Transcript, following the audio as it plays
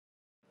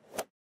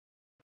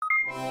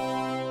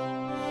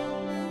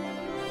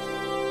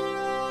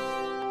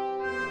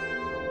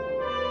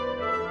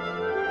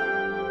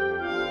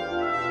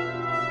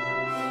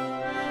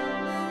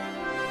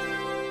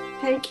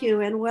Thank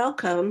you and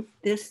welcome.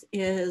 This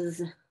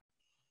is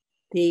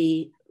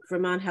the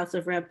Vermont House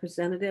of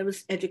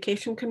Representatives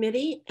Education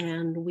Committee,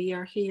 and we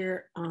are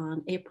here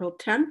on April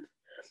 10th.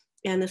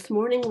 And this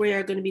morning we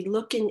are going to be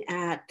looking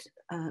at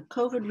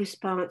COVID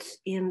response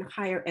in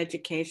higher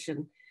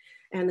education.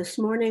 And this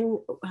morning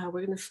we're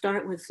going to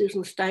start with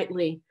Susan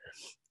Steitley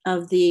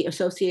of the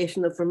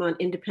Association of Vermont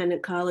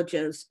Independent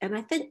Colleges. And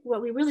I think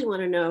what we really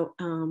want to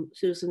know,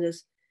 Susan,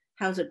 is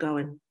how's it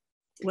going?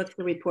 What's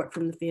the report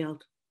from the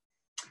field?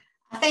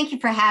 Thank you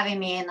for having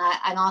me,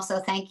 and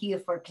also thank you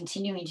for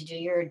continuing to do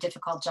your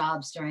difficult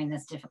jobs during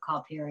this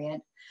difficult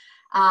period.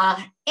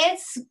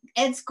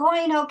 It's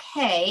going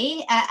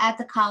okay at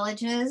the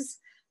colleges.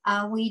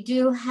 We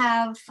do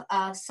have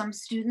some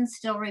students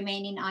still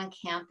remaining on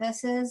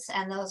campuses,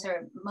 and those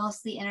are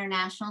mostly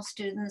international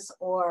students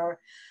or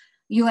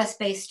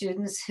US-based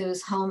students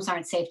whose homes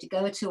aren't safe to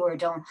go to or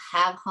don't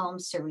have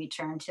homes to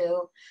return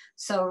to.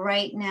 So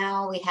right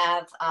now we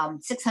have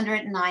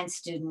 609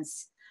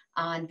 students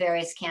on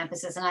various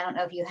campuses. And I don't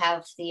know if you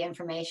have the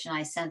information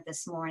I sent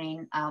this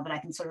morning, but I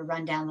can sort of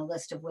run down the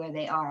list of where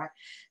they are.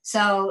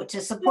 So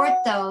to support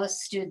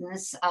those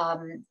students,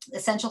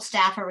 essential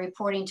staff are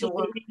reporting to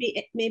work.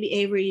 Maybe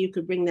Avery, you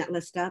could bring that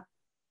list up.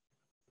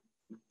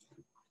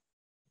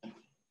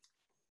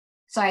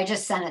 Sorry, I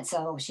just sent it,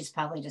 so she's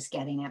probably just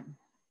getting it.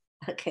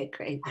 Okay,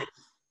 great.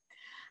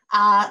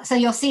 So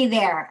you'll see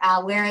there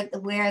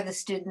where the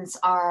students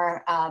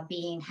are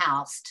being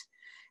housed.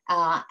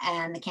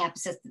 And the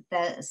campuses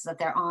that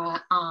they're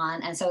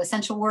on. And so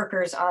essential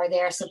workers are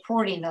there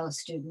supporting those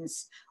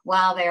students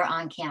while they're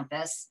on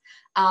campus.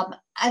 I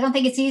don't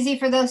think it's easy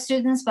for those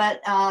students, but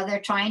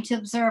they're trying to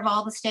observe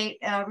all the state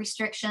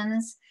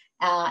restrictions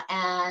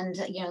and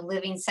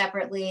living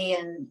separately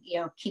and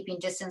keeping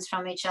distance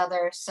from each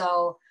other.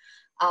 So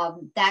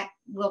that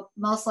will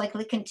most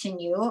likely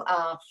continue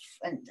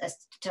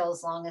until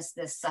as long as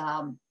this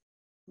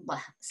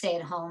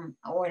stay-at-home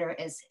order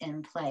is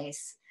in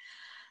place.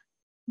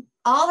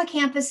 All the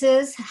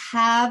campuses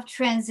have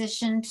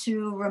transitioned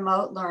to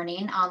remote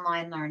learning,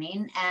 online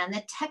learning, and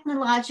the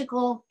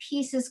technological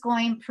piece is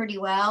going pretty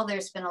well.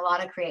 There's been a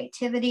lot of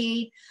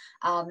creativity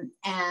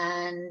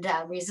and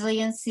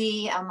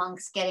resiliency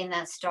amongst getting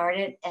that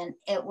started. And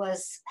it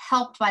was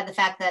helped by the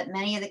fact that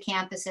many of the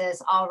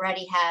campuses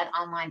already had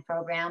online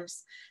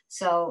programs.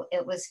 So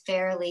it was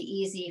fairly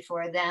easy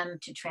for them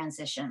to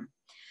transition.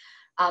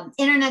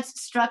 Internet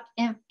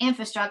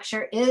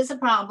infrastructure is a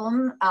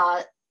problem.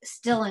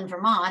 Still in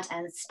Vermont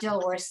and still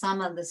where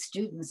some of the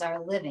students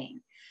are living.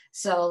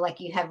 So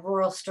like you have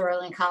rural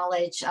Sterling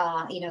College,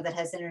 that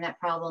has internet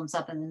problems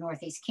up in the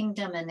Northeast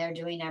Kingdom and they're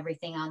doing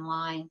everything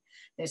online.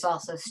 There's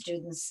also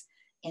students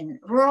in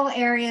rural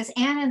areas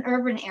and in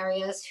urban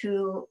areas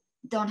who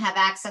don't have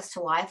access to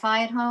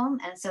Wi-Fi at home.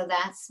 And so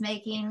that's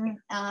making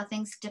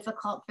things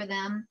difficult for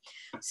them.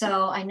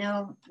 So I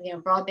know,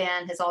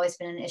 broadband has always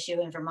been an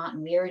issue in Vermont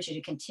and we urge you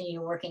to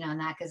continue working on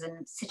that because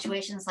in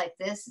situations like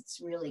this,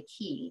 it's really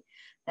key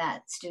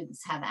that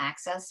students have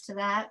access to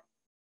that.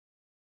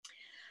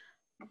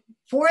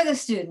 For the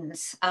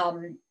students,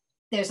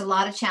 there's a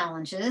lot of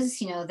challenges.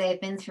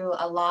 They've been through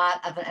a lot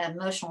of an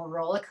emotional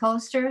roller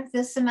coaster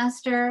this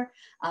semester,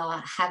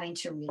 having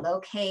to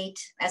relocate.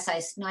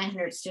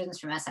 900 students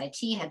from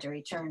SIT had to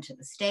return to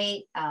the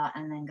state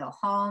and then go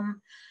home.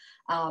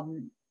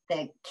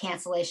 The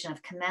cancellation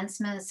of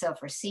commencement. So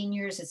for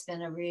seniors, it's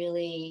been a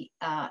really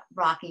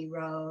rocky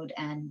road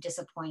and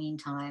disappointing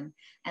time.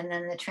 And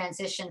then the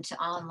transition to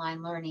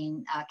online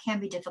learning can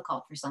be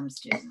difficult for some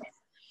students.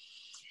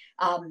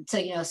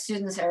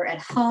 Students are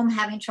at home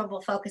having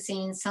trouble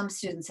focusing. Some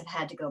students have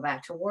had to go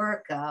back to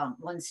work.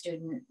 One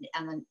student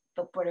on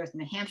the border with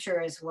New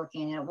Hampshire is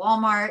working at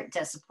Walmart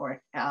to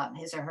support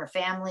his or her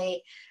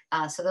family.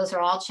 So those are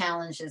all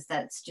challenges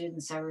that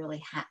students are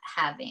really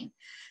having.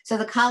 So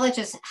the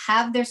colleges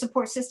have their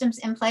support systems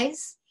in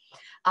place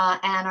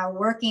and are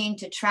working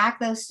to track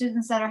those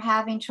students that are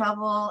having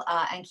trouble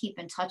and keep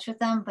in touch with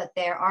them. But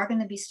there are going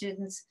to be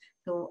students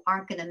who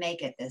aren't going to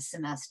make it this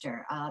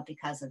semester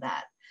because of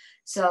that.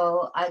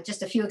 So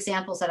just a few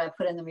examples that I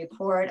put in the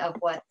report of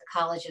what the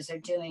colleges are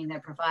doing.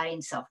 They're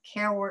providing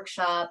self-care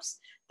workshops.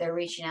 They're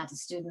reaching out to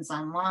students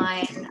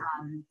online,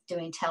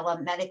 doing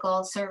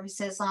telemedical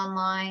services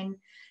online.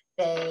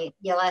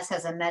 ELS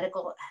has a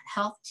medical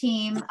health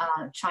team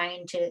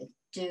trying to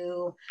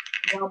do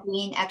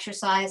well-being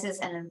exercises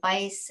and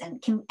advice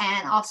and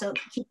also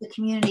keep the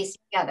communities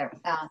together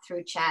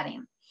through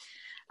chatting.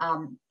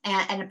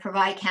 And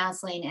provide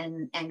counseling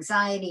in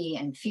anxiety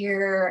and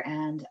fear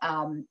and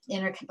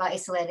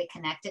isolated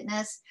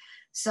connectedness.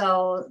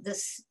 So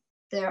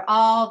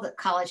all the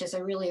colleges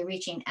are really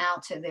reaching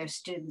out to their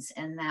students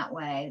in that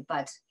way.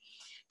 But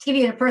to give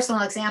you a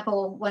personal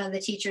example, one of the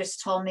teachers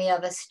told me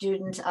of a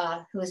student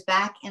who was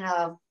back in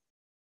a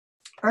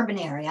urban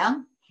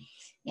area.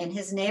 In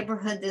his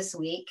neighborhood this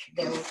week,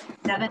 there were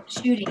 7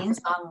 shootings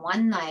on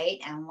one night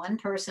and 1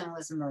 person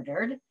was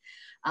murdered.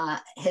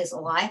 His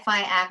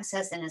Wi-Fi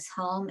access in his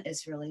home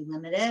is really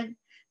limited.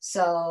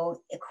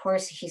 So of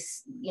course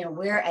he's,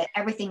 where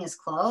everything is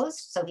closed,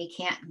 so he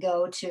can't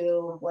go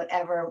to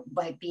whatever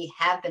might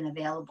have been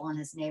available in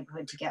his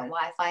neighborhood to get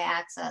Wi-Fi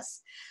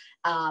access.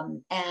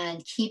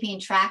 And keeping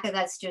track of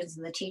that, students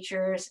and the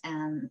teachers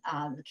and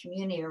the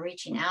community are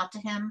reaching out to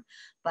him,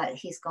 but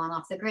he's gone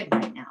off the grid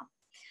right now.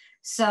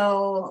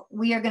 So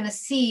we are going to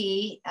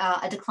see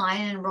a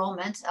decline in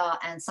enrollment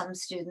and some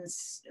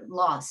students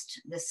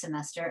lost this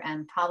semester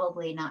and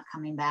probably not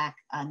coming back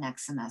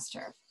next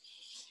semester.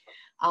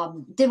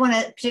 Did want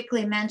to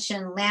particularly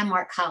mention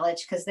Landmark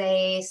College because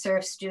they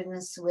serve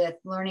students with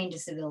learning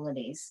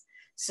disabilities.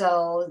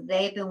 So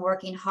they've been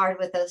working hard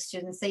with those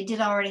students. They did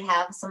already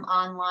have some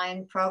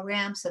online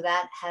programs, so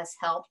that has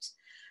helped.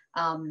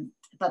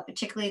 But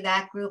particularly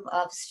that group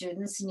of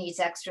students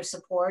needs extra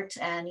support.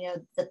 And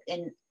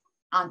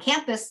on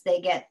campus,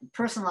 they get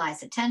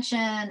personalized attention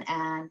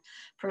and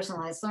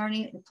personalized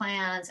learning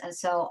plans. And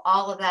so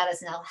all of that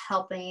is now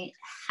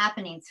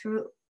happening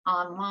through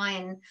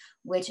online,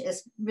 which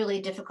is really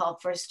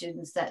difficult for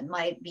students that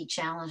might be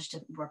challenged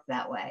to work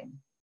that way.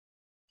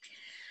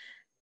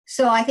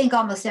 So I think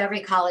almost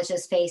every college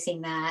is facing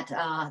that,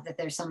 that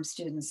there's some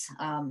students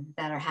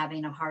that are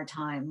having a hard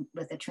time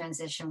with the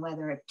transition,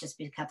 whether it just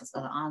because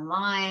of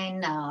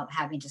online,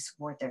 having to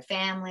support their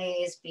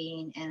families,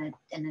 being in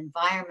an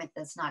environment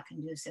that's not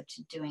conducive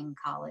to doing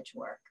college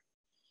work.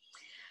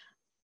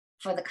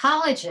 For the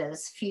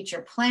colleges,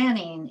 future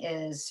planning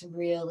is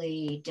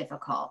really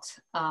difficult.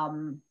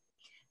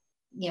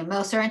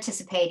 Most are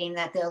anticipating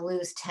that they'll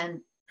lose 10%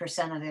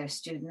 of their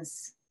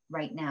students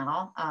right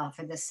now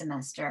for this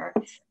semester.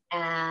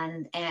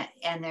 And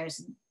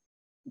there's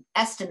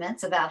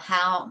estimates about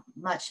how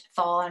much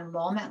fall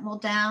enrollment will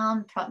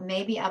down,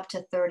 maybe up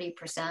to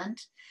 30%.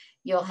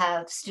 You'll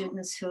have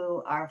students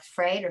who are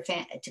afraid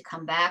to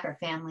come back, or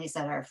families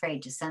that are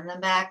afraid to send them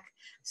back,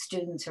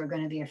 students who are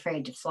going to be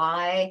afraid to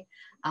fly,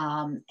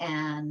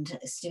 and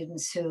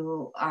students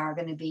who are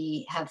going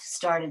to have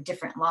started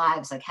different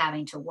lives, like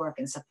having to work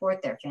and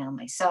support their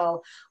family.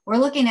 So we're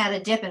looking at a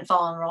dip in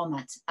fall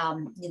enrollment.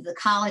 The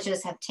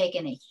colleges have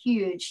taken a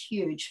huge,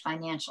 huge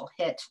financial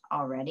hit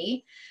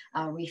already,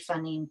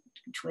 refunding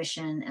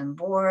tuition and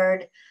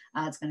board.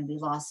 It's going to be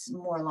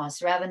more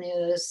lost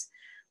revenues.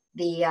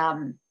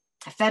 The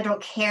Federal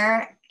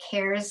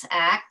CARES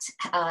Act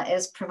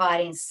is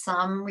providing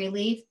some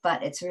relief,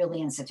 but it's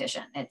really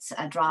insufficient. It's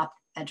a drop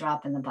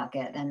in the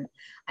bucket. And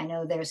I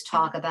know there's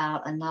talk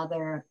about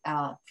another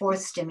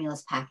fourth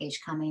stimulus package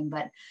coming,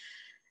 but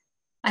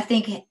I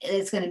think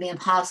it's going to be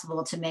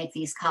impossible to make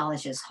these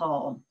colleges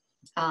whole.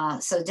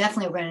 So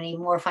definitely we're going to need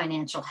more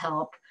financial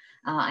help.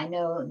 I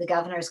know the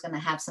governor is going to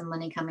have some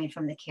money coming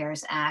from the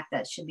CARES Act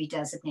that should be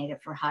designated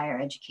for higher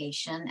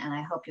education. And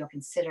I hope you'll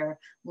consider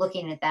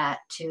looking at that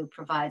to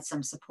provide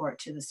some support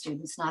to the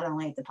students, not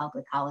only at the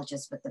public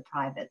colleges, but the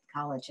private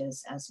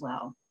colleges as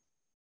well.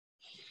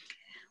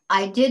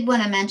 I did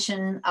want to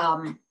mention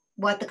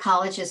what the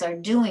colleges are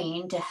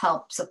doing to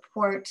help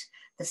support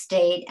the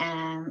state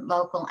and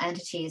local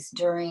entities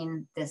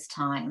during this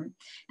time.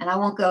 And I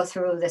won't go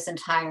through this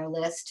entire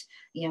list.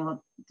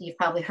 You've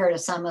probably heard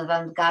of some of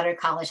them. Goddard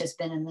College has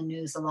been in the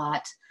news a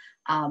lot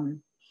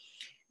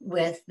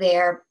with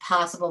their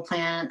possible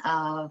plan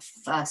of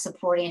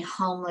supporting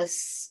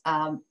homeless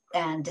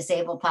and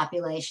disabled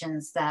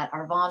populations that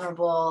are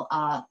vulnerable,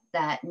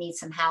 that need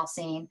some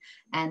housing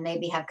and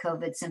maybe have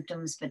COVID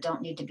symptoms but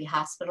don't need to be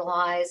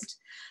hospitalized.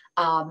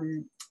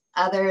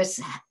 Others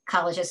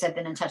colleges have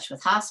been in touch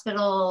with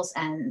hospitals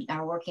and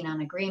are working on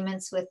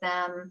agreements with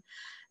them.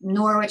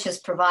 Norwich has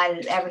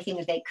provided everything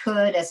that they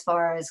could as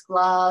far as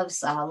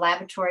gloves,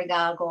 laboratory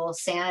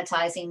goggles,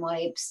 sanitizing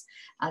wipes.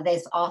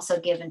 They've also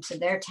given to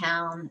their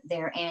town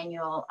their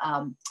annual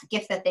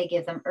gift that they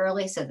give them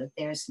early so that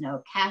there's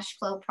no cash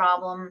flow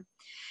problem.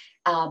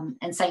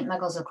 And St.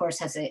 Michael's, of course,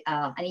 has an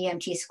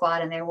EMT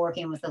squad, and they're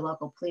working with the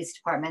local police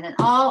department, and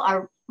all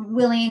are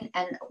willing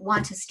and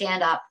want to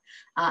stand up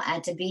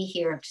and to be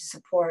here to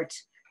support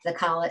the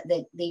college,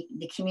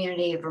 the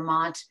community of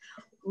Vermont.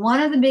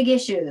 One of the big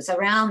issues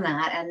around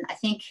that, and I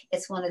think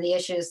it's one of the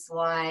issues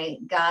why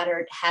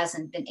Goddard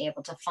hasn't been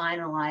able to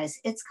finalize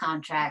its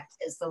contract,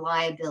 is the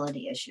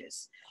liability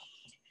issues.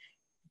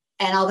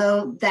 And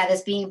although that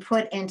is being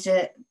put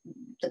into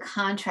the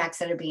contracts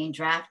that are being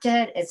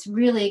drafted, it's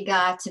really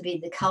got to be,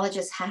 the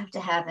colleges have to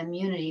have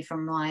immunity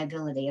from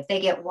liability. If they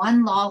get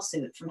one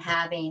lawsuit from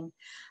having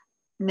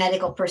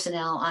medical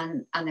personnel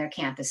on their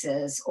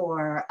campuses,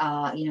 or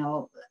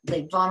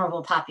the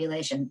vulnerable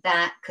population,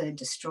 that could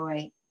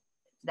destroy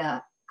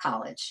the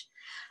college.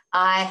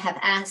 I have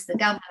asked the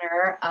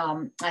governor,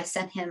 I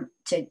sent him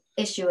to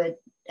issue an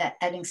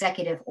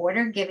executive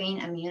order giving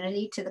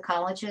immunity to the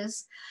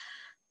colleges.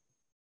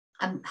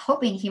 I'm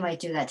hoping he might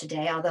do that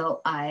today,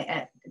 although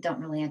I don't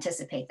really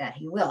anticipate that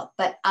he will.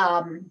 But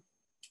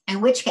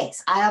in which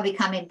case, I'll be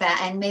coming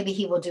back, and maybe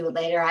he will do it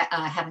later.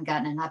 I haven't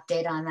gotten an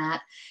update on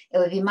that. It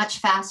would be much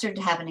faster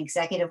to have an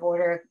executive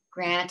order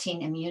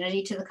granting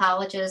immunity to the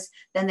colleges.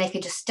 Then they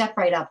could just step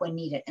right up when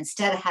needed,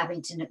 instead of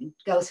having to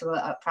go through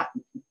a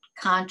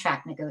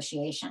contract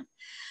negotiation.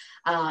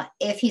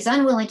 If he's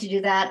unwilling to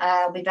do that,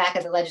 I'll be back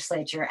at the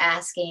legislature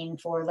asking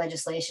for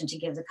legislation to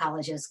give the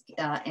colleges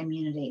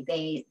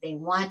immunity. They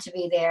want to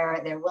be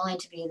there, they're willing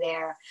to be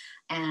there,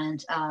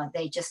 and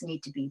they just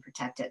need to be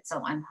protected.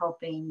 So I'm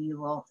hoping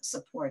you will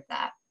support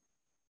that.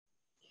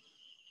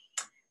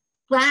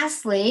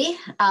 Lastly,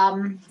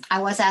 I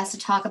was asked to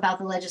talk about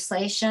the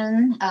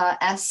legislation,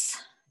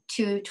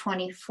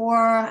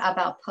 S224,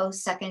 about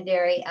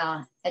post-secondary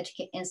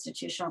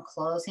institutional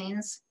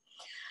closings.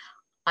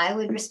 I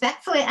would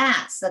respectfully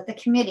ask that the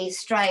committee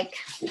strike,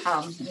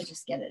 let me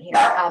just get it here.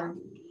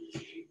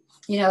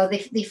 You know,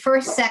 the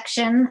first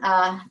section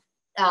of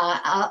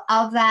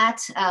that,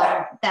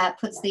 that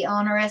puts the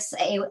onerous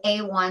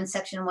A1,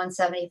 section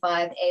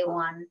 175,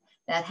 A1,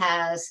 that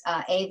has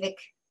AVIC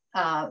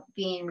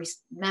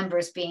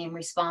members being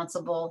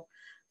responsible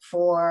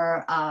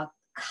for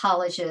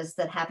colleges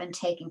that haven't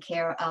taken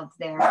care of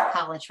their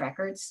college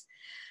records.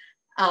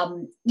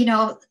 You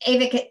know,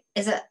 AVIC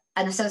is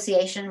an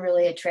association,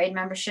 really a trade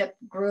membership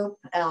group,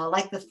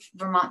 like the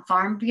Vermont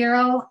Farm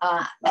Bureau.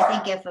 I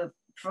think if a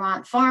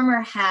Vermont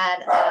farmer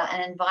had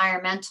an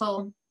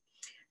environmental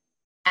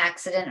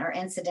accident or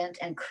incident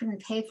and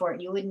couldn't pay for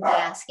it, you wouldn't be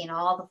asking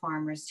all the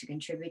farmers to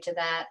contribute to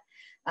that.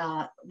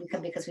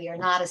 Because we are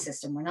not a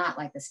system, we're not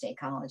like the state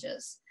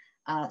colleges.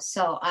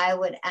 So I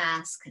would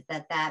ask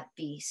that that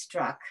be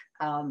struck.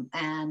 You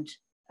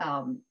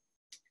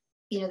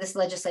know, this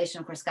legislation,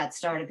 of course, got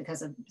started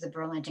because of the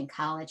Burlington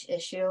College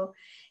issue.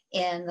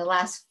 In the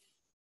last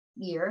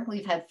year,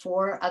 we've had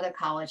 4 other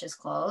colleges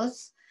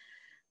close.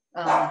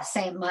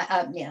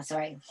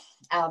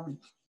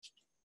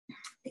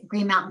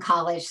 Green Mountain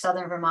College,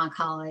 Southern Vermont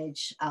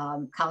College,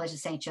 College of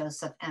St.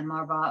 Joseph, and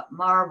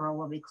Marlborough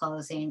will be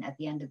closing at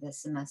the end of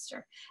this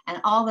semester. And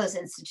all those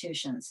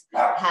institutions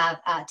have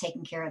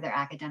taken care of their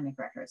academic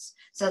records.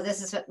 So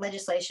this is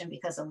legislation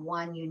because of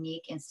one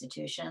unique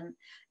institution.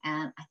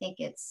 And I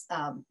think it's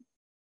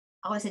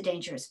always a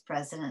dangerous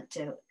precedent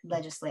to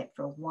legislate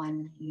for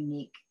one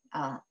unique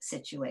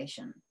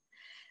situation.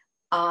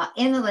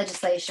 In the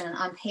legislation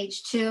on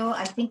page 2,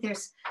 I think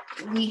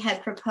we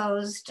had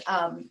proposed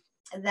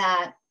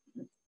that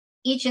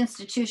each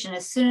institution,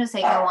 as soon as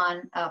they go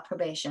on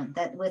probation,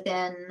 that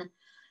within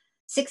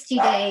 60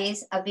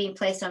 days of being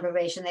placed on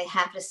probation, they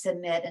have to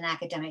submit an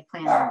academic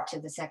plan to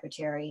the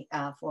secretary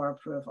for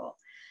approval.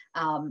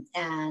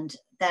 And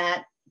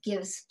that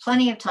gives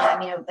plenty of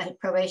time. You know,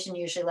 probation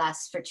usually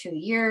lasts for 2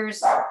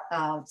 years.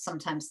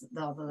 Sometimes,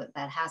 although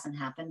that hasn't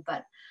happened,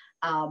 but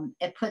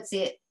it puts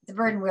the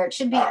burden where it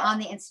should be on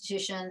the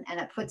institution, and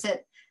it puts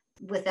it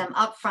with them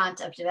upfront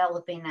of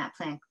developing that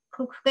plan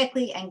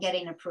quickly and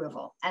getting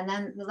approval. And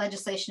then the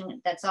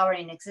legislation that's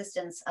already in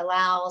existence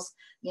allows,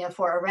 you know,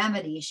 for a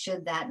remedy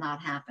should that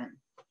not happen.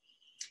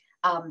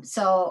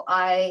 So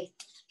I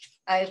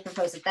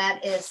propose that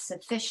that is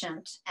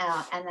sufficient.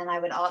 And then I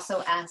would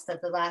also ask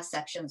that the last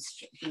section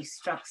be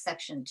struck,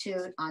 section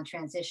 2 on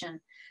transition,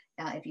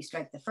 if you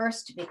strike the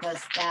first,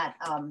 because that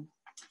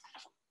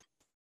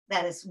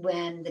that is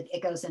when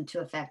it goes into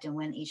effect and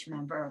when each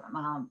member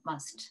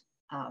must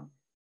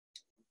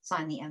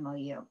sign the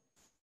MOU.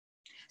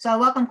 So I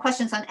welcome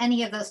questions on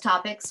any of those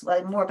topics,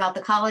 more about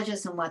the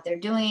colleges and what they're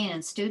doing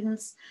and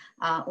students,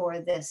 or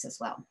this as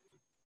well.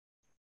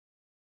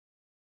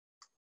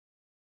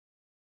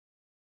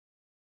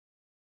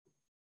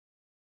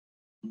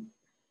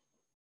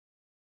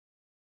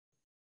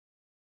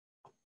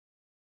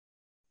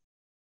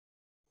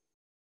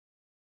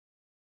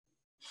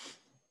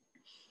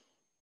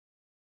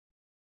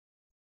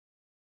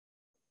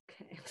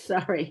 Okay,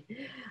 sorry.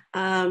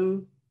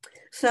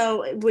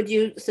 So would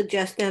you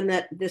suggest then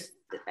that this,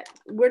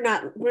 we're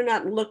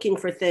not looking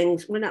for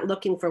things, we're not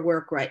looking for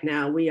work right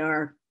now. We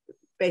are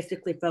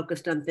basically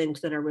focused on things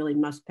that are really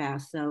must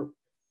pass. So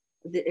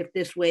if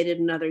this waited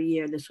another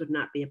year, this would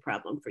not be a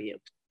problem for you.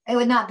 It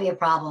would not be a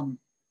problem.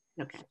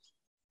 Okay.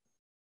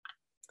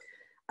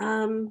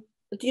 Do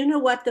you know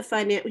what the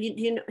finance, do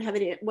you have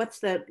any,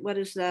 what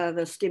is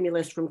the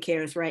stimulus from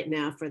CARES right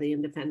now for the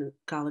independent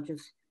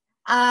colleges?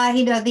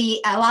 You know, the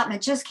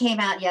allotment just came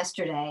out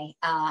yesterday,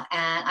 and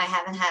I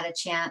haven't had a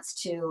chance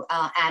to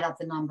add up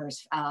the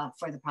numbers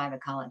for the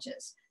private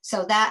colleges.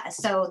 So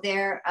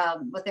they're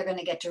what they're going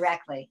to get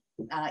directly,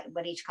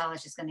 what each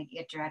college is going to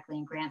get directly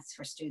in grants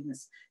for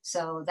students.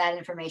 So that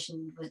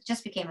information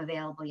just became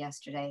available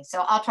yesterday.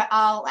 So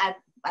I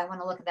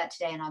want to look at that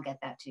today, and I'll get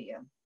that to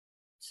you.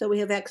 So we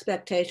have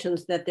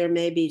expectations that there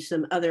may be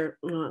some others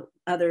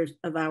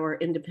of our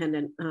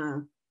independent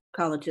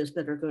colleges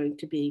that are going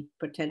to be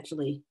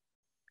potentially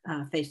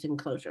facing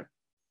closure.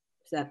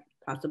 Is that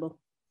possible?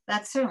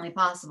 That's certainly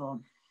possible.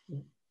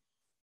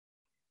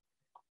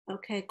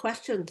 Okay,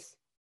 questions?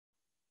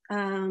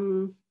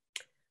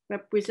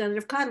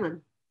 Representative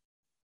Conlon.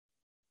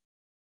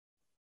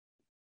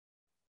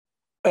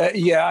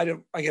 Yeah,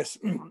 I guess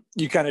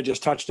you kind of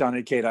just touched on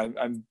it, Kate.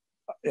 I'm,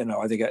 you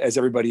know, I think as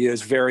everybody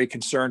is very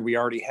concerned, we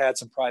already had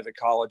some private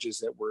colleges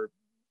that were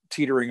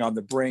teetering on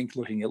the brink,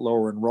 looking at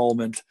lower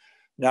enrollment.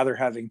 Now they're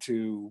having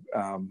to,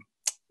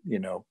 you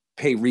know,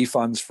 pay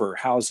refunds for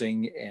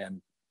housing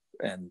and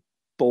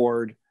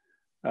board,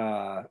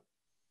 and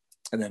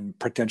then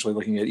potentially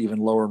looking at even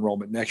lower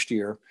enrollment next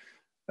year.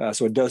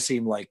 So it does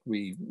seem like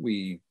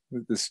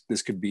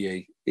this could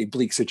be a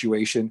bleak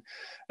situation.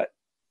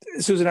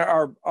 Susan,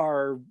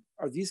 are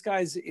these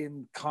guys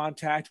in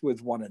contact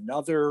with one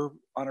another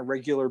on a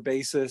regular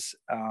basis?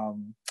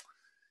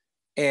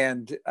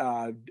 And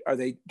are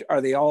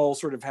they all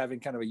sort of having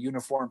kind of a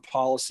uniform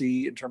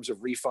policy in terms of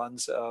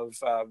refunds of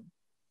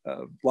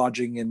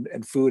lodging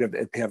and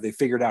food? Have they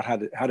figured out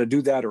how to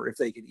do that, or if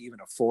they can even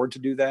afford to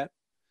do that?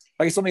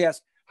 I guess let me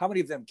ask, how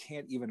many of them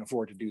can't even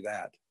afford to do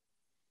that?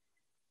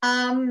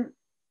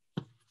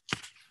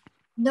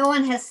 No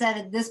one has said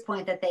at this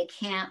point that they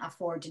can't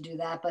afford to do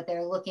that, but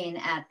they're looking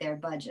at their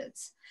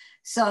budgets.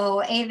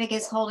 So AVIC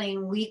is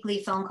holding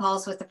weekly phone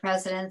calls with the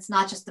presidents,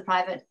 not just the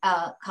private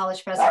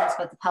college presidents,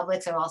 but the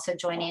publics are also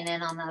joining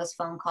in on those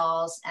phone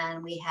calls.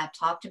 And we have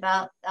talked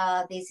about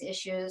these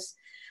issues.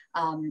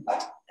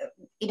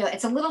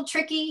 It's a little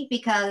tricky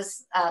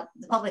because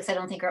the publics, I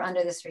don't think, are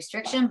under this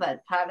restriction,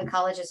 but private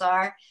colleges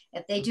are.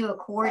 If they do a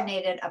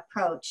coordinated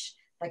approach,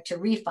 like to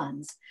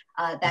refunds,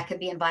 that could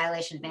be in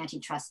violation of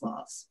antitrust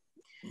laws.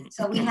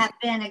 So we have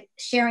been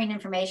sharing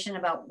information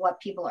about what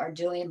people are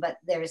doing, but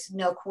there's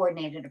no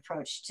coordinated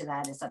approach to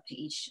that. It's up to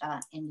each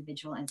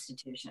individual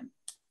institution.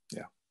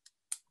 Yeah.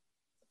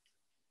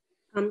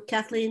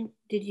 Kathleen,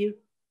 was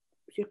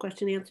your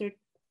question answered?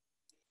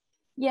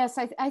 Yes,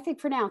 I think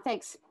for now,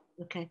 thanks.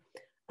 Okay.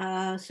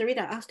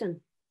 Sarita,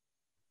 Austin.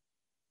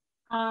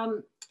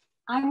 I'm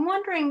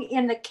wondering,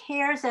 in the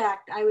CARES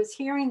Act, I was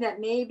hearing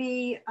that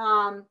maybe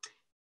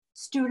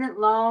student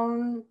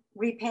loan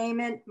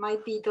repayment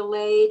might be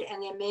delayed,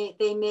 and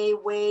they may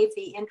waive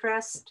the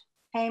interest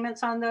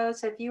payments on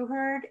those. Have you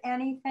heard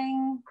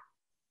anything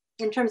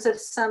in terms of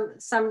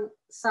some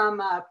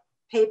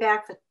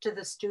payback to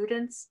the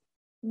students?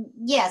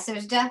 Yes,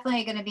 there's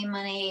definitely going to be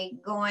money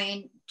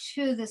going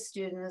to the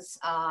students,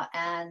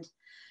 and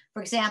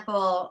for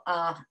example,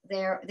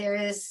 there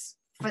is,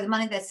 for the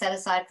money that's set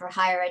aside for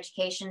higher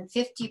education,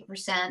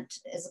 50%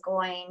 is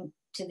going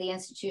to the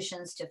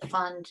institutions to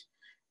fund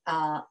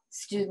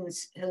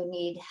students who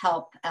need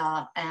help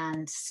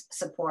and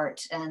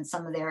support, and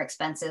some of their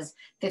expenses.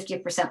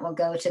 50% will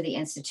go to the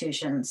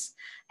institutions.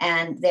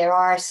 And there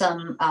are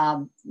some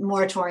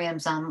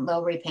moratoriums on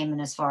low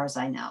repayment as far as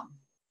I know.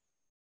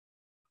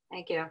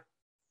 Thank you.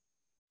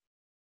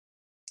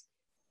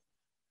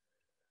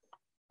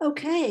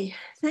 Okay,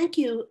 thank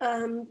you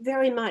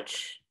very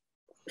much,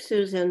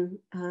 Susan.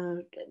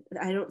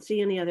 I don't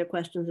see any other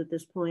questions at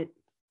this point.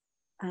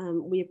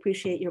 We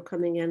appreciate your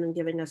coming in and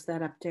giving us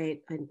that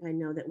update. I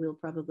know that we'll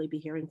probably be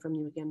hearing from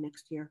you again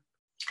next year.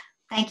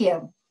 Thank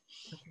you.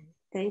 Okay,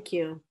 thank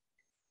you.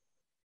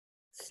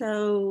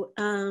 So,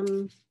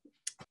 and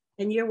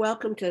you're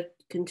welcome to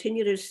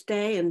continue to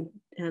stay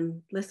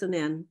and listen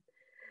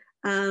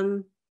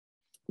in.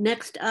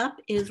 Next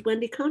up is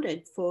Wendy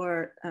Koenig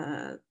for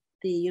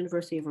the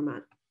University of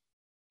Vermont.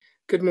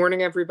 Good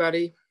morning,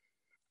 everybody.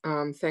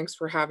 Thanks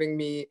for having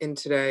me in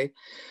today.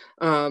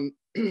 I'm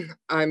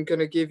going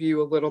to give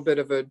you a little bit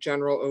of a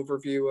general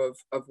overview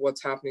of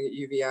what's happening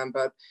at UVM,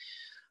 but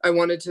I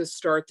wanted to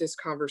start this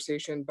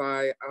conversation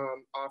by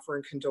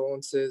offering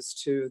condolences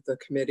to the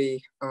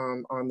committee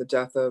on the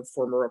death of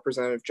former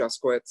Representative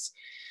Juskowitz.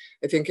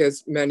 I think,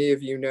 as many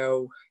of you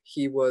know,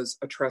 he was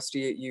a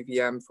trustee at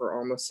UVM for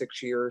almost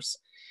 6 years.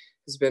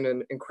 He's been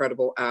an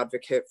incredible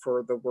advocate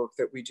for the work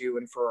that we do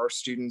and for our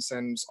students,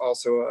 and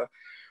also a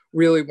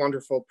really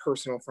wonderful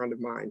personal friend of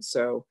mine.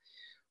 So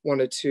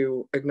wanted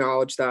to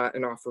acknowledge that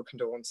and offer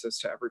condolences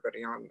to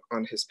everybody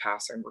on his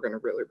passing. We're going to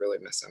really, really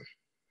miss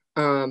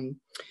him.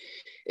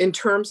 In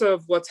terms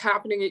of what's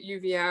happening at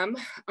UVM,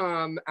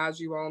 as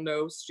you all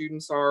know,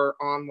 students are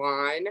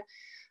online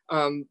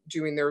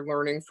doing their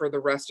learning for the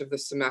rest of the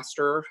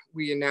semester.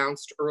 We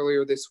announced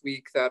earlier this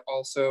week that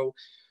also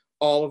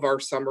all of our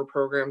summer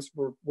programs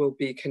will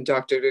be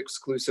conducted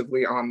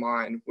exclusively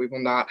online. We will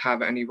not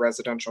have any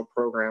residential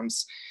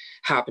programs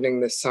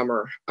happening this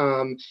summer.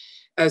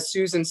 As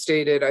Susan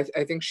stated,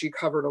 I think she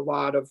covered a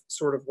lot of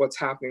sort of what's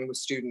happening with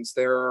students.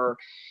 There are,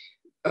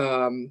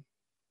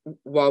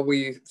 while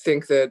we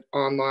think that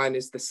online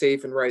is the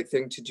safe and right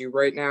thing to do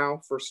right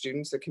now for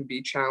students, it can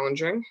be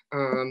challenging.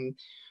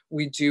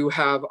 We do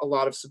have a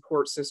lot of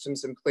support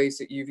systems in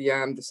place at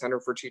UVM, the Center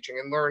for Teaching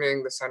and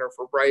Learning, the Center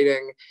for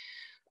Writing,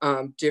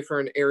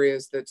 different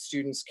areas that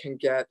students can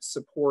get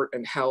support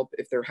and help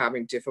if they're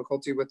having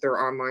difficulty with their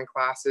online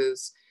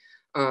classes.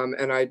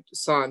 And I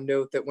saw a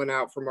note that went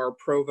out from our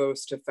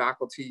provost to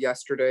faculty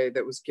yesterday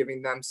that was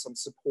giving them some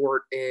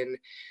support in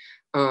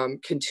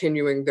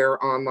continuing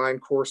their online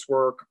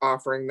coursework,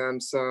 offering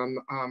them some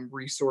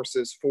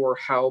resources for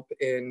help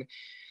in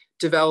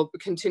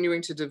continuing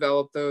to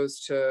develop those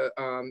to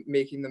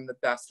making them the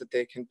best that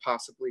they can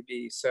possibly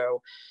be.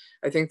 So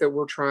I think that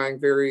we're trying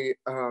very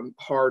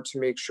hard to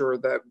make sure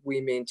that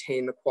we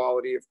maintain the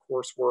quality of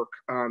coursework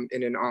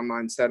in an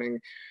online setting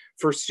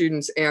for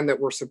students, and that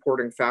we're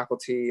supporting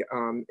faculty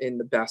in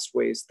the best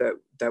ways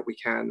that we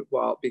can.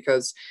 Well,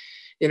 because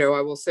you know,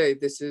 I will say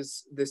this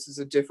is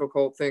a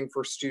difficult thing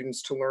for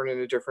students to learn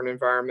in a different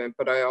environment,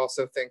 but I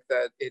also think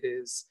that it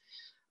is,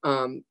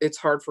 it's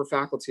hard for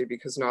faculty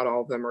because not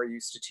all of them are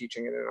used to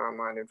teaching in an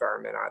online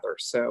environment either.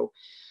 So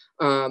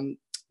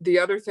the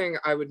other thing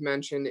I would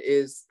mention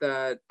is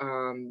that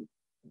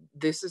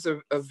this is a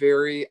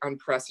very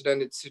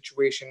unprecedented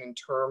situation in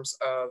terms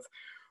of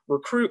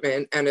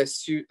recruitment. And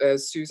as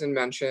Susan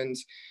mentioned,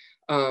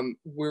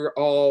 we're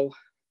all,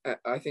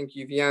 I think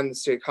UVM, the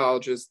state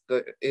colleges,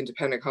 the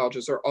independent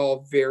colleges are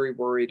all very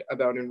worried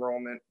about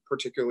enrollment,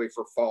 particularly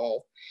for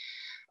fall.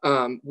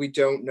 We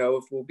don't know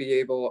if we'll be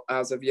able,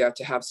 as of yet,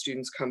 to have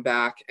students come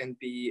back and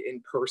be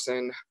in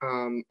person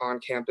on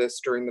campus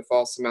during the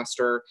fall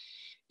semester.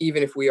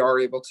 Even if we are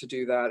able to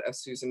do that, as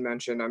Susan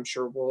mentioned, I'm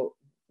sure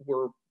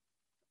we're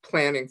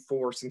planning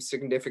for some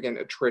significant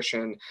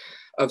attrition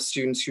of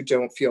students who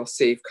don't feel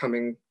safe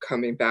coming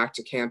back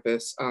to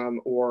campus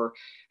or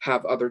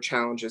have other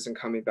challenges in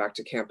coming back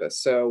to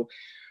campus. So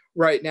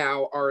right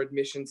now, our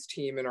admissions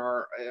team and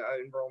our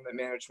enrollment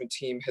management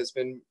team has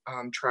been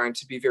trying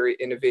to be very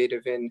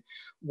innovative in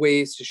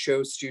ways to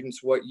show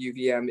students what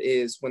UVM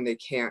is when they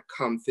can't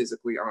come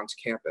physically onto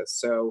campus.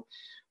 So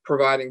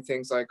providing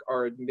things like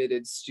our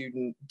admitted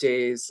student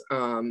days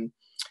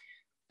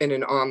in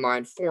an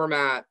online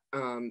format,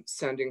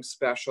 sending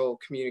special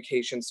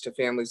communications to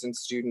families and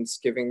students,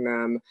 giving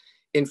them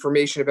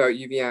information about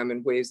UVM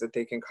and ways that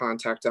they can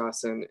contact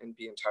us and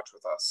be in touch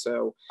with us.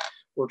 So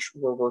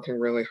we're working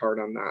really hard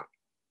on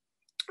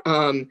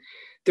that.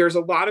 There's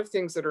a lot of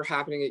things that are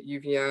happening at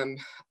UVM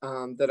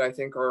that I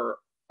think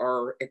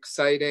are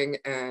exciting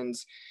and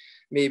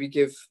maybe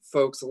give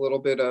folks a little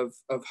bit of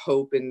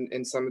hope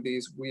in some of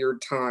these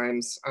weird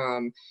times.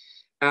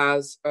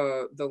 As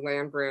the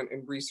land grant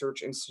and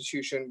research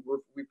institution,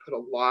 we put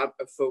a lot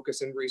of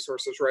focus and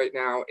resources right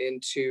now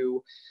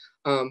into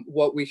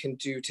what we can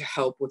do to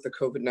help with the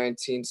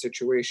COVID-19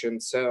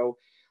 situation. So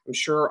I'm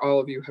sure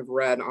all of you have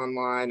read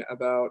online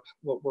about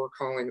what we're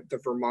calling the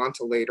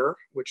Vermontalator,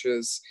 which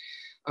is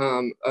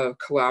a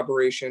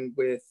collaboration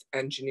with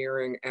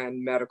engineering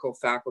and medical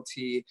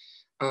faculty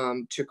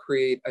to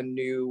create a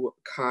new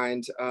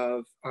kind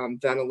of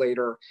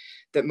ventilator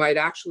that might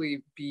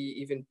actually be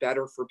even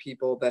better for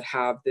people that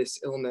have this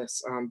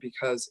illness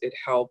because it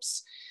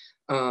helps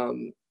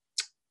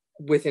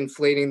with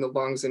inflating the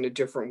lungs in a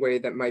different way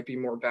that might be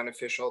more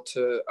beneficial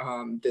to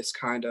this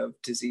kind of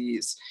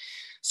disease.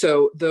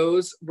 So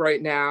those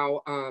right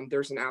now,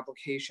 there's an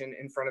application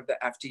in front of the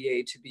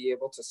FDA to be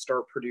able to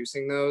start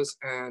producing those.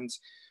 And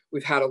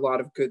we've had a lot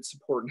of good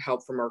support and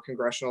help from our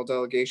congressional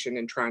delegation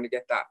in trying to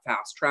get that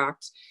fast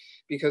tracked,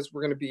 because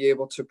we're going to be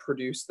able to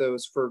produce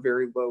those for a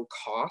very low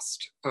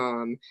cost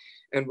and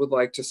would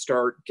like to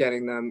start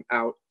getting them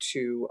out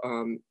to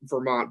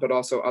Vermont, but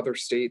also other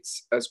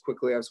states as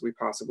quickly as we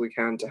possibly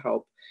can to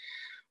help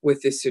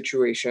with this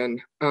situation.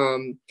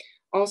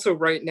 Also,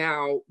 right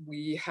now,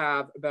 we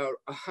have about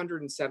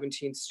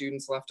 117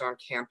 students left on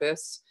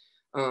campus.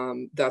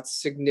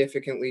 That's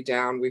significantly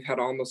down. We've had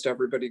almost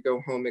everybody go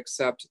home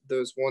except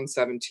those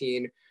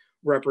 117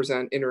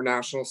 represent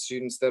international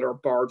students that are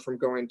barred from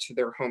going to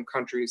their home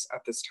countries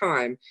at this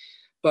time.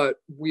 But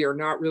we are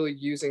not really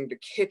using the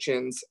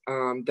kitchens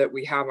that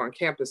we have on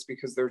campus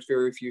because there's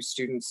very few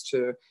students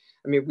to,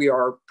 I mean, we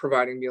are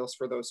providing meals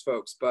for those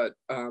folks, but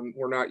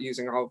we're not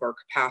using all of our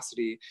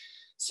capacity.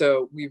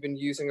 So we've been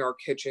using our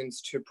kitchens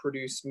to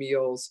produce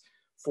meals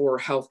for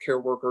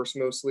healthcare workers,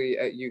 mostly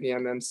at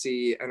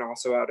UVM-MC and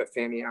also out at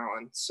Fanny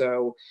Allen.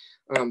 So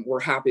we're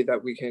happy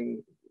that we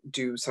can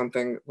do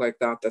something like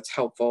that that's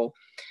helpful.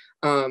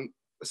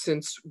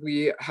 Since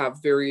we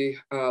have very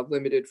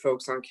limited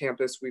folks on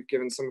campus, we've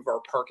given some of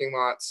our parking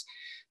lots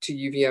to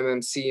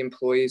UVM-MC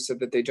employees so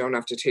that they don't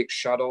have to take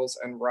shuttles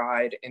and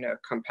ride in a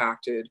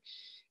compacted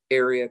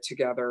area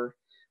together.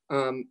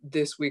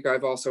 This week,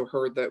 I've also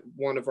heard that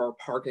one of our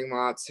parking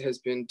lots has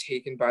been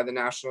taken by the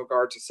National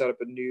Guard to set up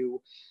a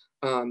new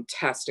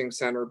testing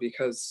center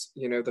because,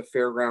 you know, the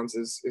fairgrounds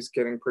is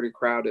getting pretty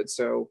crowded.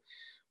 So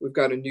we've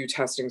got a new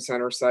testing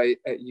center site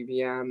at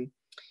UVM.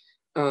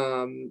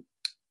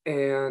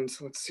 And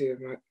let's see,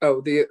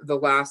 the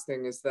last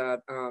thing is that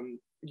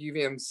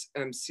UVM's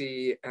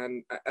MC,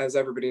 and as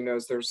everybody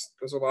knows, there's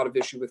a lot of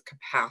issue with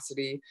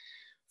capacity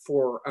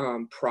for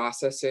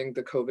processing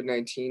the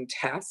COVID-19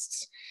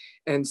 tests.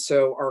 And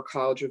so our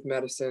College of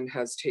Medicine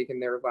has taken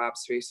their lab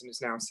space and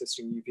is now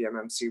assisting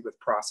UVM-MC with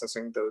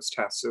processing those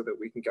tests so that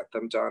we can get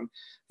them done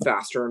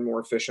faster and more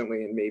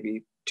efficiently and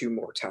maybe do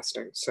more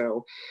testing.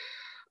 So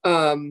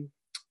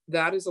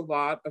that is a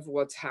lot of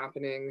what's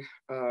happening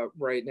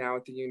right now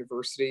at the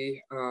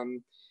university.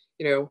 You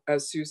know,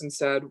 as Susan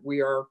said,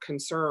 we are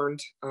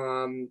concerned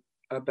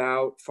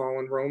about fall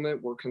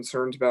enrollment. We're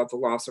concerned about the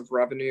loss of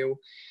revenue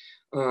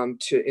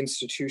to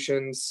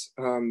institutions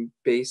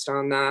based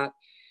on that.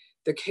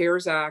 The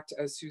CARES Act,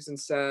 as Susan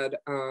said,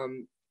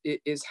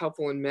 it is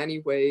helpful in many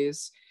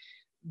ways.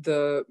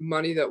 The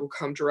money that will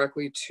come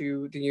directly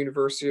to the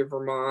University of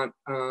Vermont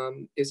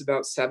is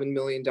about $7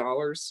 million.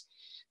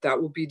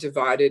 That will be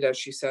divided, as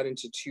she said,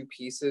 into two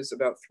pieces.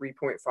 About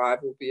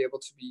 3.5 will be able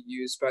to be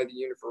used by the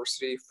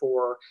university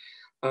for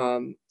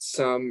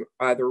some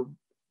either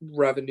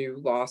revenue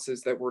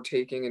losses that we're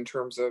taking in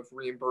terms of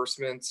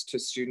reimbursements to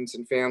students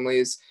and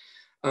families,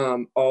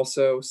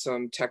 also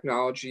some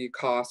technology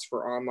costs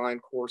for online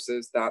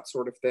courses, that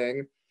sort of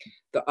thing.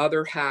 The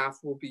other half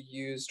will be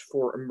used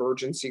for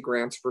emergency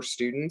grants for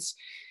students,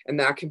 and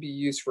that can be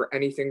used for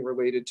anything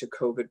related to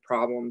COVID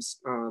problems,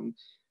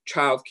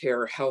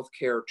 childcare,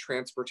 healthcare,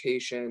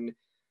 transportation,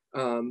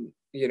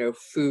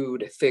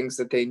 food, things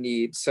that they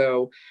need.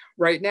 So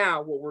right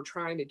now, what we're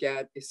trying to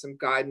get is some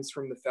guidance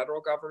from the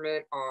federal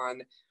government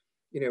on,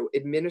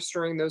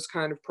 administering those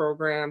kind of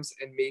programs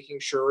and making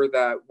sure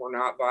that we're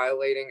not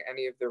violating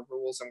any of their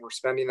rules and we're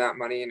spending that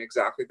money in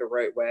exactly the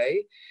right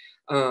way.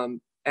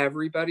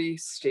 Everybody,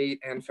 state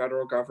and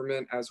federal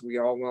government, as we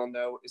all well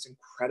know, is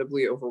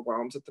incredibly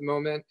overwhelmed at the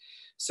moment.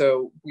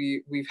 So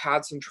we've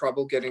had some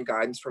trouble getting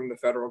guidance from the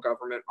federal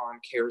government on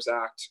CARES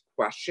Act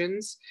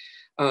questions.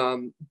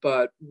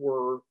 But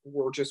we're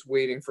just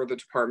waiting for the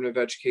Department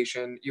of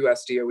Education,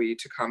 USDOE,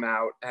 to come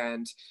out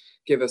and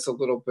give us a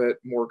little bit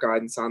more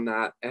guidance on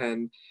that.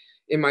 And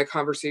in my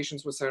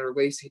conversations with Senator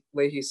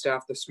Leahy's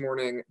staff this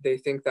morning, they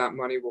think that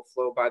money will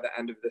flow by the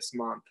end of this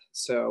month.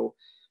 So,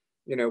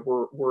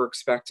 we're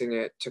expecting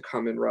it to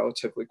come in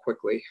relatively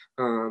quickly.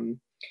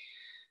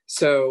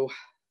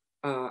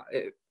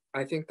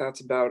 I think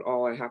that's about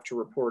all I have to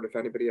report. If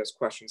anybody has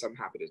questions, I'm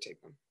happy to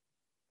take them.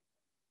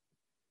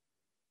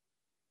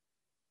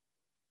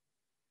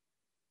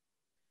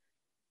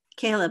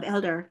 Caleb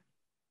Elder.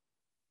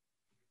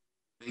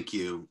 Thank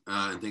you,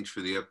 and thanks for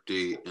the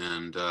update.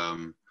 And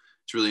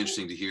it's really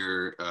interesting to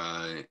hear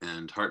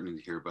and heartening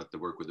to hear about the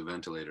work with the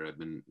ventilator. I've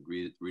been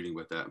reading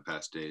about that in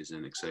past days,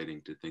 and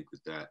exciting to think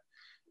that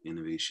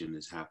innovation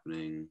is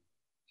happening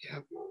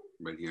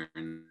right here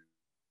and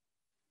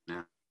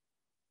now.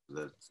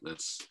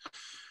 That's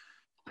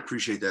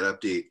appreciate that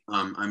update.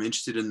 I'm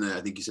interested in I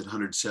think you said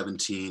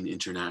 117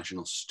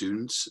 international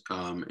students,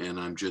 and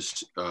I'm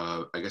just,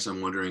 I guess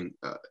I'm wondering,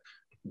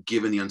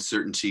 given the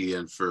uncertainty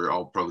and for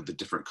all probably the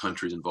different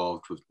countries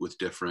involved with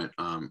different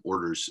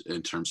orders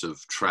in terms of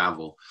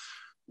travel,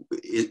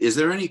 is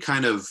there any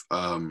kind of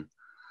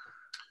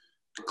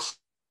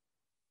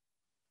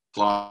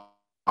clock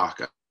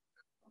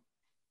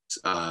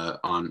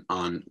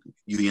on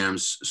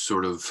UVM's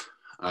sort of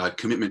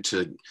commitment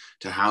to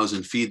house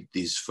and feed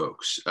these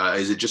folks?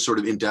 Is it just sort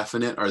of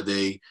indefinite? Are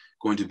they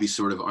going to be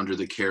sort of under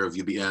the care of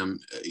UVM,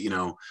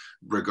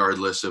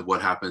 regardless of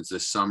what happens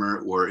this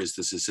summer? Or is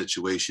this a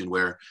situation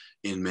where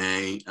in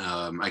May,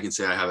 I can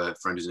say I have a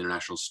friend who's an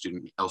international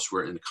student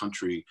elsewhere in the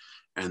country,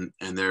 and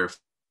they're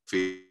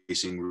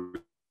facing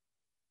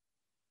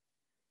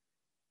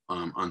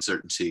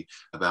uncertainty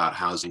about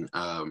housing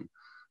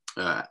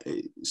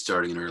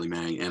starting in early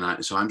May.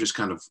 And so I'm just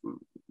kind of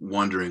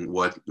wondering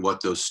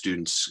what those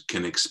students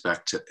can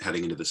expect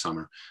heading into the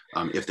summer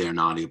if they are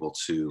not able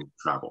to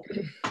travel.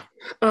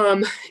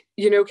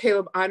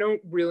 Caleb, I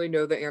don't really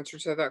know the answer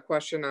to that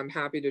question. I'm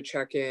happy to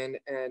check in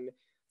and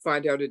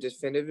find out a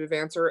definitive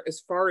answer.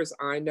 As far as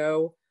I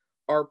know,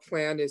 our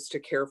plan is to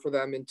care for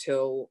them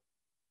until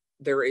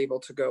they're able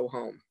to go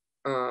home.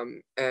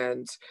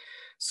 And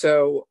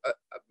so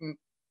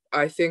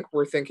I think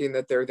we're thinking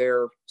that they're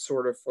there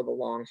sort of for the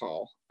long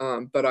haul.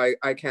 But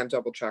I can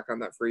double check on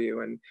that for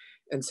you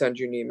and send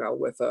you an email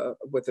with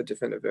a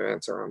definitive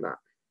answer on that.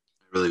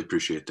 I really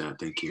appreciate that.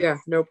 Thank you. Yeah,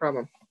 no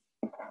problem.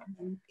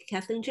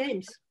 Kathleen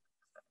James.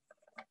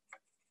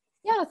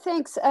 Yeah,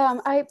 thanks.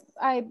 I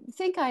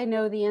think I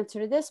know the answer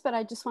to this, but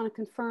I just want to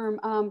confirm.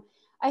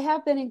 I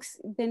have been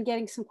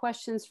getting some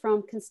questions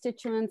from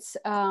constituents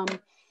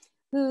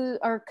who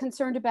are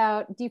concerned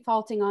about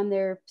defaulting on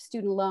their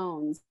student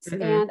loans.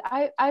 Mm-hmm.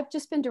 And I've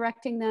just been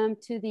directing them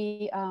to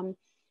the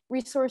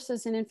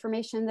resources and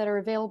information that are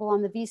available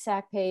on the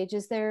VSAC page.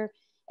 Is there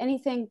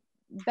anything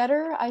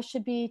better I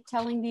should be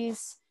telling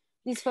these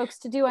folks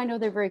to do? I know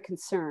they're very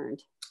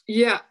concerned.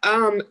 Yeah,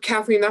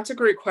 Kathleen, that's a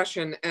great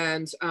question.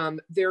 And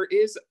there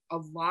is a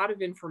lot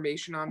of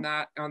information on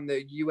that on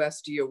the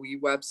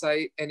USDOE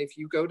website. And if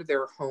you go to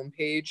their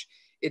homepage,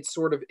 it's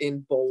sort of in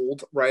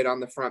bold right on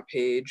the front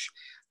page.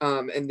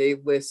 And they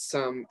list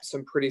some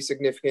pretty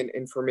significant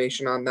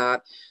information on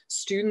that.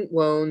 Student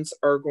loans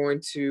are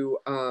going to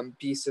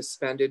be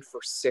suspended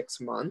for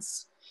 6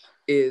 months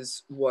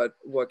is what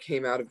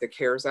came out of the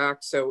CARES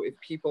Act. So if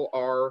people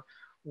are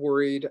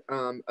worried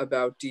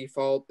about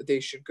default, they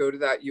should go to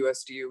that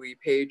USDOE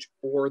page,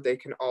 or they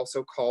can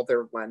also call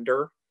their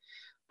lender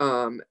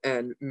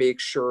and make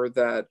sure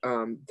that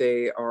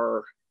they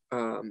are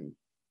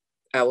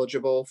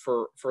eligible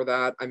for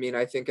that. I mean,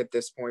 I think at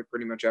this point,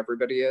 pretty much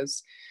everybody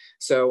is.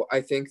 So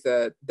I think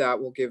that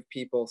will give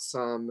people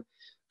some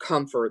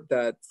comfort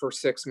that for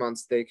 6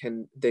 months they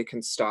can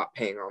stop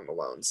paying on the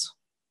loans.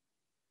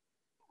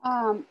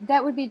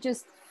 That would be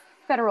just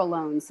federal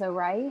loans, so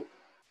right?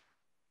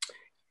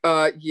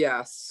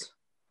 Yes.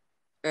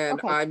 And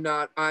okay.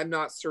 I'm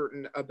not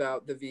certain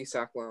about the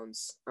VSAC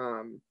loans.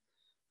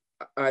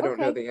 I don't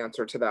know the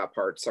answer to that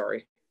part.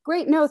 Sorry.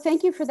 Great. No,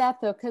 thank you for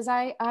that, though, because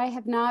I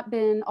have not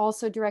been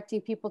also directing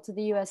people to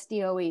the US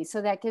DOE.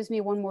 So that gives me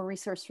one more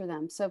resource for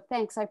them. So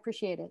thanks. I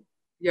appreciate it.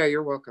 Yeah,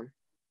 you're welcome.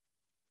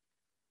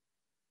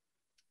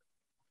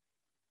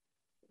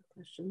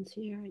 Questions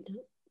here? I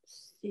don't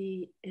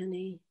see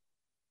any.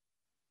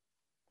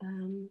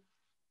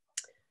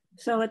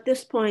 So at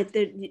this point,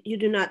 you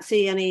do not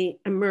see any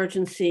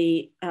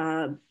emergency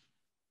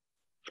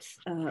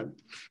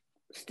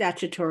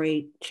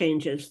statutory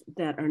changes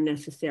that are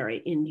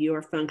necessary in your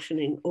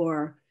functioning,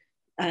 or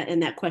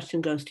and that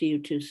question goes to you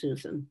too,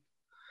 Susan.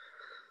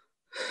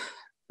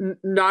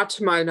 Not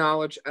to my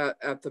knowledge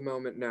at the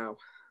moment, no.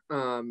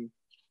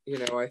 You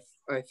know,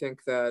 I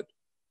think that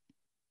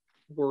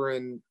we're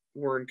in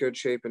good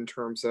shape in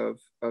terms of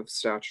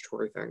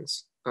statutory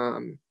things.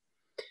 And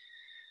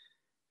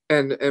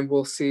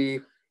we'll see,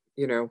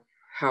 you know,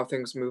 how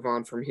things move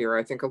on from here.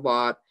 I think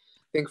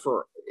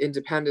for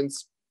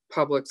independents,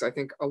 publics, I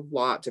think a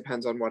lot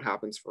depends on what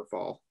happens for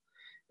fall.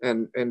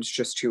 And it's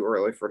just too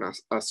early for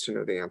us to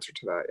know the answer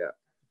to that yet.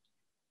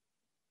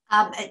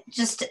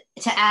 Just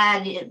to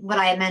add what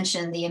I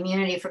mentioned, the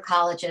immunity for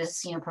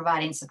colleges, you know,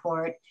 providing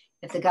support.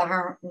 If the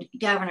governor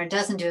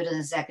doesn't do it in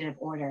executive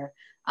order,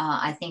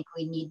 I think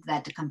we need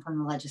that to come from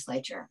the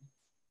legislature.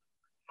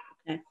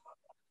 Okay.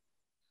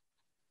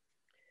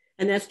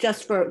 And that's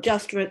just for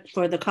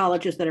the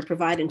colleges that are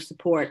providing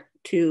support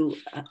to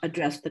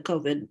address the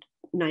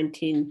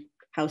COVID-19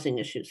 housing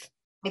issues.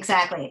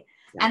 Exactly.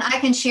 Yeah. And I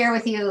can share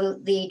with you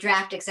the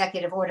draft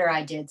executive order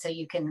I did, so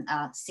you can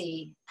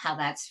see how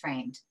that's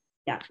framed.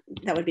 Yeah,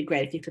 that would be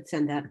great if you could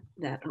send that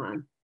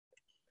on.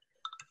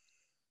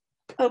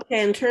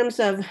 Okay, in terms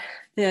of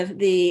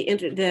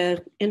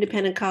the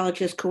independent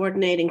colleges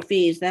coordinating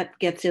fees, that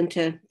gets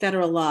into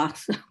federal law,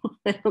 so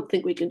I don't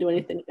think we can do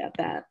anything about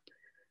that.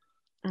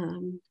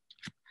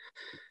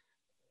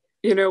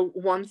 You know,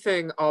 one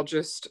thing I'll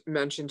just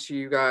mention to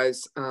you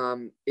guys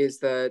is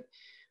that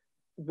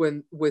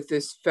with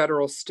this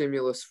federal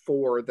stimulus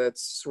 4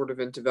 that's sort of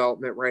in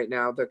development right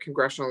now, the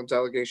congressional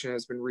delegation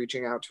has been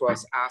reaching out to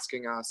us,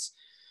 asking us,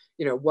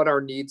 you know, what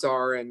our needs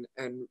are and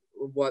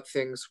what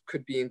things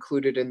could be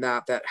included in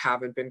that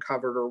haven't been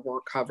covered or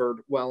weren't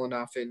covered well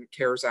enough in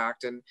CARES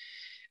Act. And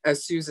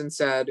as Susan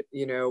said,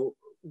 you know,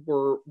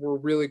 we're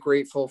really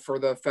grateful for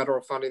the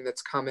federal funding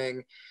that's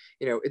coming.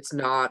 You know,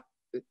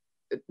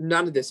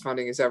 none of this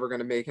funding is ever going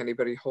to make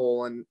anybody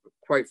whole. And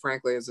quite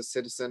frankly, as a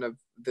citizen of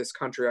this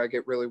country, I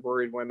get really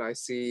worried when I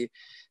see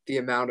the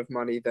amount of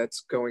money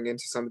that's going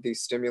into some of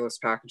these stimulus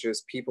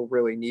packages. People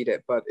really need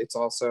it, but it's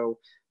also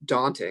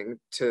daunting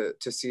to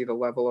see the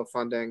level of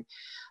funding.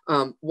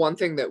 One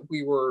thing that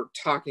we were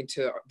talking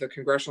to the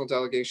congressional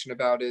delegation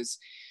about is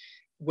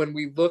when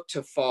we look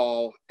to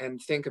fall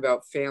and think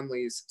about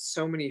families,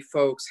 so many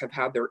folks have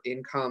had their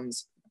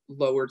incomes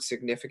lowered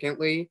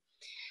significantly.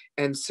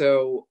 And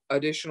so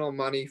additional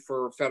money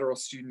for federal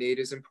student aid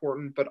is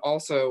important, but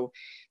also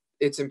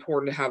it's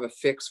important to have a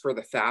fix for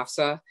the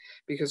FAFSA,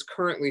 because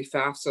currently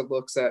FAFSA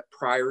looks at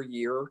prior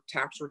year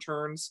tax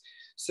returns.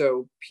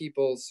 So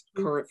people's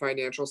current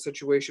financial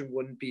situation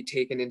wouldn't be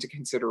taken into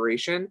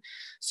consideration.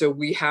 So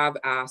we have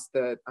asked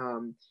that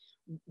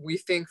we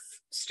think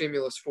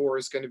stimulus 4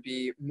 is going to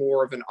be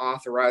more of an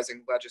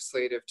authorizing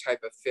legislative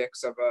type of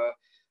fix of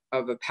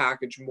a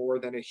package more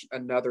than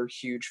another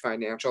huge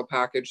financial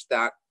package.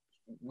 That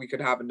we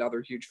could have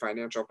another huge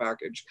financial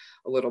package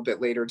a little bit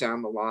later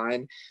down the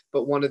line.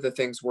 But one of the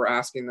things we're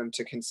asking them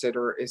to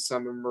consider is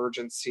some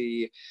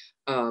emergency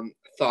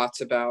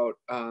thoughts about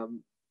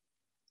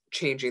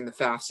changing the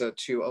FAFSA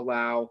to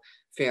allow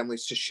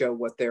families to show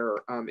what their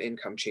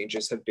income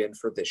changes have been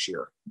for this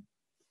year.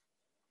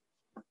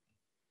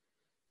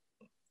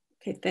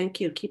 Okay, thank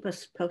you. Keep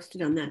us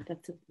posted on that.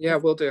 Yeah,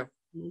 we'll do.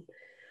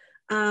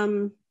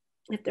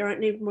 If there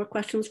aren't any more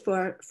questions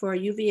for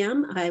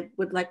UVM, I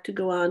would like to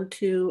go on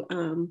to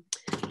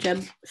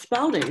Jeb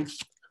Spalding,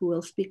 who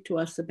will speak to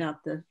us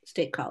about the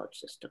state college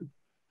system.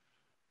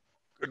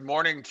 Good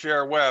morning,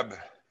 Chair Webb.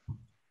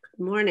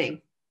 Good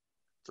morning.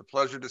 It's a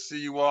pleasure to see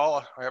you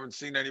all. I haven't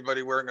seen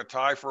anybody wearing a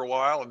tie for a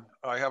while, and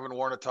I haven't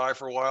worn a tie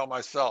for a while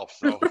myself.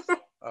 So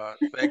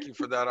thank you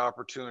for that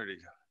opportunity.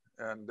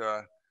 And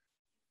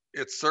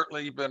it's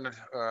certainly been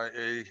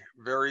a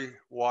very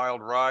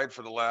wild ride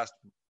for the last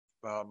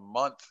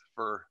month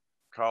for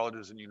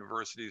colleges and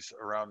universities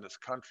around this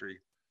country.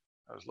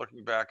 I was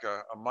looking back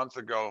a month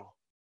ago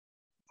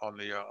on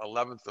the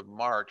 11th of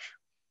March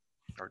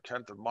or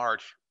 10th of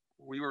March,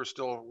 we were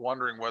still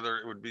wondering whether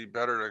it would be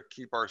better to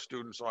keep our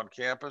students on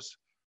campus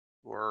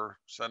or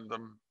send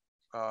them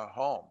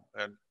home.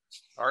 And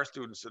our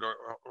students,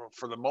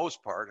 for the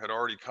most part, had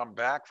already come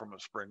back from a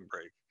spring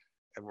break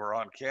and were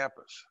on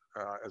campus,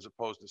 as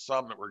opposed to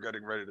some that were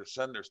getting ready to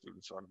send their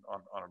students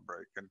on a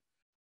break. And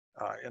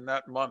in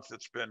that month,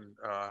 it's been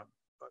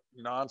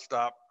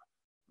nonstop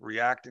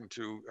reacting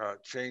to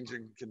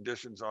changing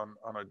conditions on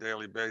a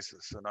daily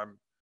basis. And I'm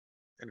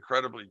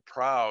incredibly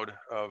proud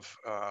of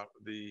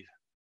the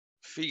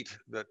feat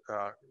that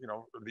you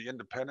know, the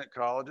independent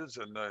colleges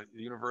and the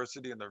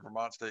university and the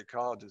Vermont State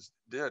colleges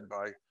did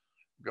by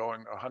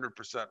going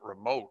 100%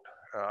 remote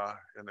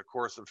in the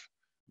course of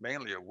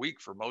mainly a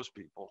week for most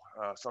people.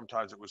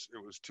 Sometimes it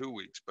was 2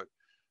 weeks, but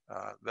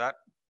that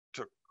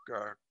took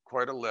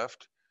quite a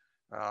lift.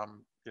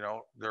 You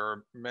know, there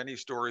are many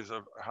stories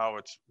of how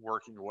it's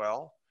working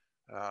well,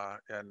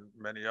 and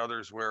many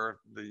others where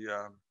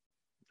the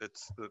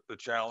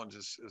challenge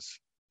is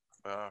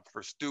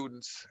for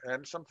students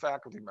and some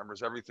faculty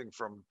members, everything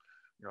from,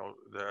 you know,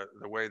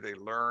 the way they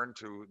learn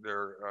to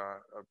their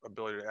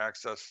ability to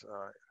access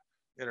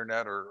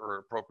internet or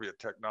appropriate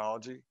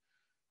technology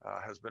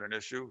has been an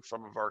issue.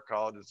 Some of our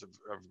colleges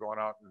have gone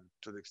out and,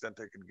 to the extent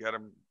they can get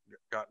them,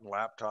 gotten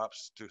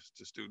laptops to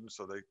students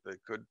so they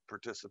could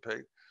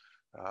participate.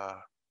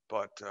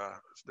 But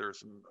there's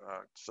some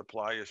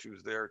supply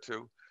issues there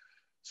too.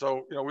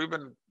 So, you know, we've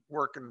been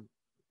working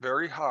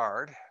very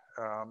hard.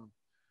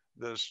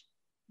 There's,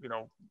 you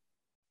know,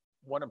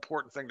 one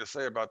important thing to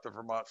say about the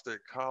Vermont State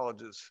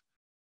Colleges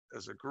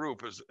as a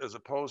group is, as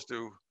opposed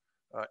to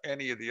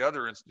any of the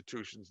other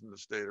institutions in the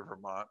state of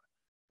Vermont,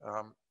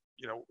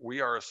 you know, we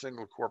are a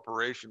single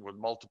corporation with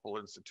multiple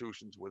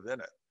institutions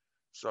within it.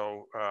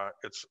 So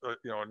it's,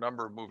 you know, a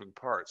number of moving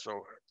parts.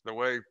 So the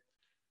way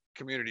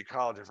Community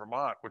College of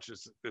Vermont, which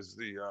is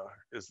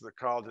the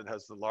college that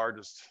has the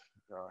largest,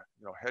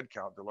 you know, head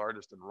count, the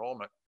largest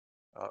enrollment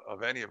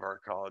of any of our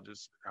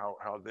colleges,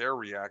 how they're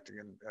reacting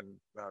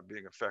and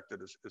being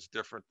affected is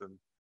different than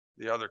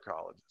the other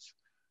colleges.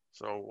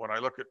 So when I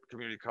look at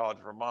Community College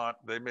of Vermont,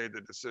 they made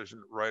the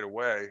decision right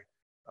away.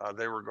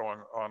 They were going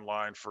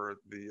online for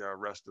the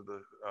rest of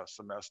the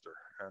semester,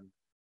 and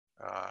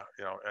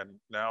you know, and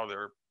now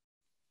they're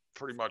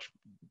pretty much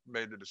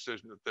made the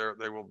decision that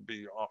they will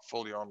be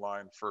fully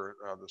online for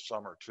the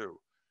summer too.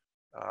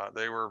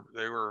 They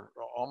were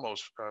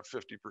almost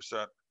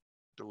 50%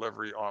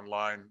 delivery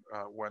online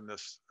when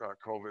this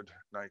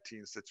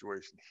COVID-19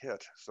 situation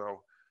hit.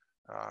 So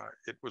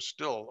it was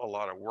still a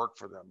lot of work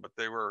for them, but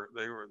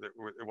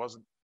it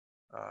wasn't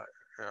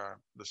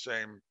the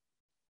same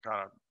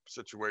kind of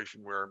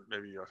situation where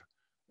maybe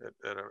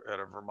at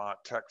a Vermont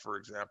Tech, for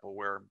example,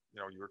 where, you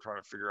know, you were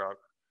trying to figure out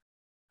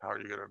how are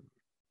you going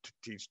to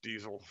teach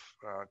diesel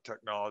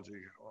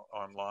technology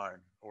online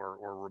or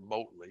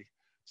remotely.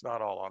 It's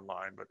not all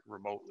online, but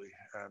remotely.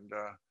 And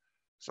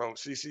so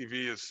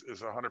CCV is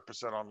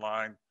 100%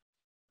 online.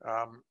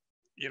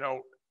 You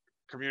know,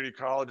 community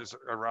colleges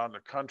around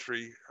the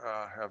country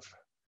have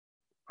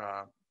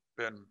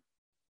been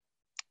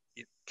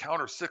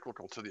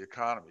counter-cyclical to the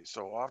economy.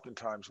 So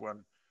oftentimes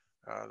when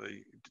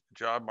the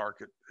job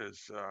market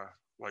is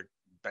like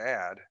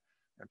bad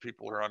and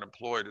people are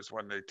unemployed is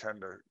when they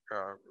tend to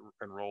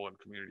enroll in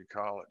community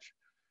college.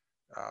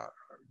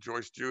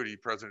 Joyce Judy,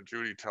 President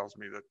Judy, tells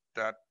me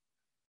that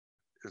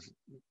is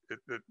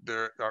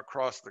they're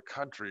across the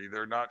country.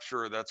 They're not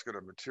sure that's going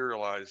to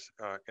materialize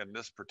in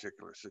this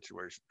particular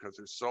situation because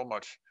there's so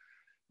much,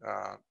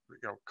 you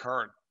know,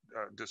 current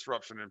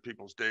disruption in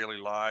people's daily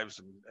lives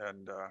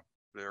and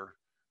their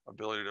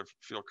ability to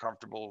feel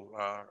comfortable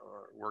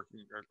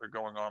working or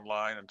going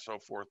online and so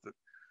forth,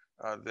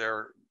 that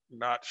they're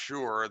not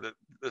sure that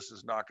this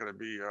is not going to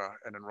be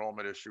an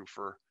enrollment issue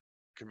for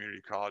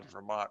Community College of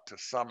Vermont to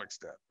some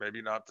extent,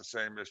 maybe not the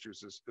same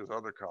issues as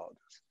other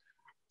colleges.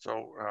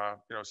 So,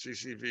 you know,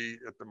 CCV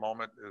at the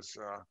moment is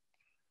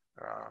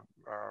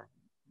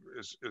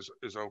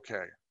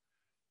okay.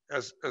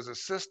 As a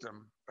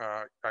system,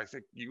 I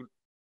think you,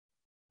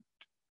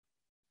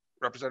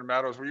 Representative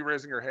Matos, were you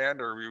raising your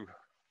hand or were you?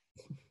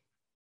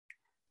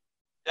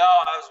 No,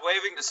 I was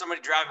waving to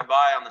somebody driving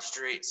by on the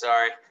street.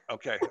 Sorry.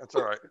 Okay, that's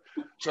all right.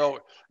 So,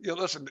 you know,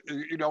 listen,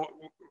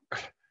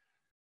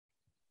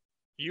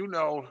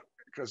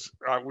 because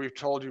we've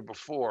told you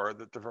before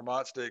that the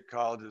Vermont State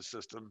Colleges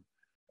system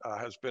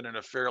has been in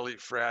a fairly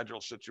fragile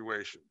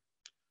situation.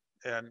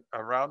 And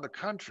around the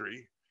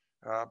country,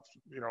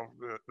 you know,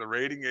 the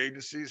rating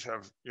agencies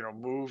have, you know,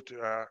 moved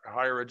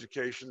higher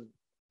education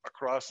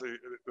across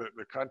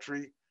the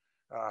country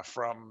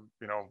from,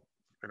 you know,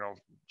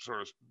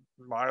 sort of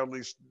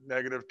mildly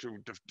negative to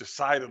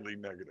decidedly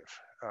negative.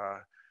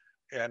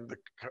 And the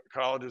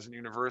colleges and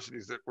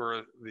universities that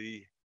were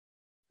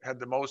had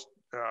the most,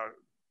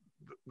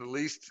 the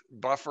least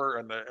buffer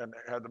and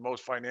had the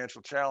most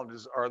financial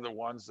challenges are the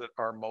ones that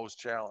are most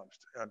challenged.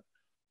 And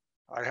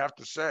I have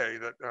to say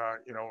that,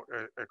 you know,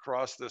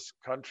 across this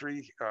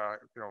country,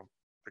 you know,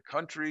 the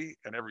country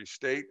and every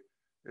state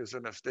is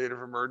in a state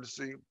of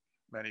emergency.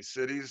 Many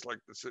cities, like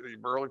the city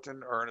of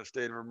Burlington, are in a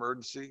state of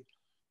emergency.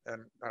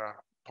 And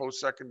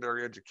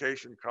post-secondary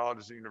education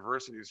colleges and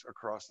universities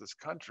across this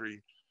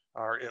country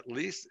are at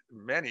least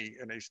many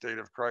in a state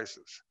of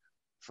crisis.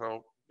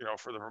 So, you know,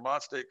 for the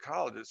Vermont State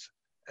Colleges,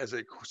 as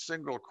a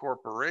single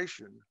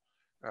corporation,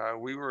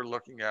 we were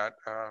looking at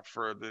at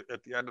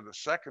the end of the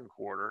second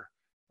quarter,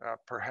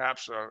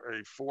 perhaps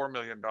a $4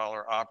 million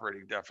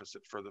operating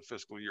deficit for the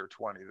fiscal year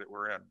 20 that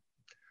we're in.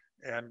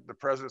 And the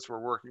presidents were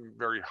working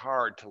very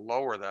hard to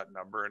lower that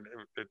number. And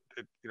it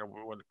you know,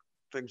 when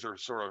things are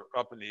sort of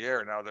up in the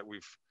air now that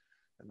we've,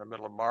 in the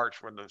middle of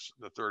March, when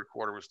the third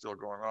quarter was still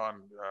going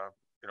on,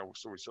 you know,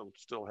 so we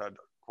still had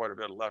quite a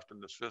bit left in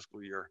this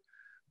fiscal year,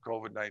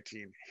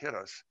 COVID-19 hit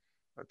us,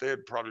 but they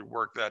had probably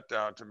worked that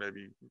down to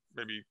maybe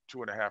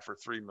 $2.5 or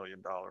 $3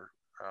 million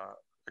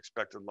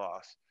expected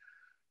loss.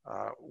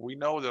 We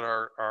know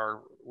that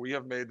we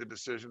have made the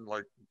decision,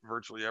 like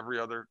virtually every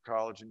other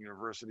college and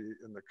university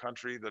in the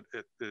country, that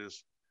it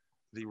is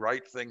the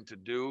right thing to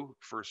do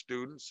for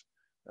students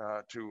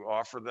to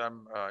offer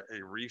them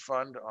a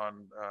refund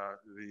on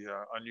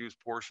the unused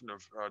portion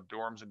of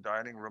dorms and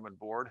dining, room and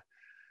board.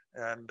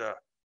 And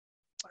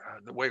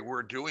the way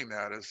we're doing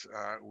that is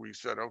we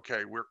said,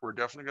 okay, we're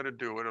definitely going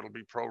to do it. It'll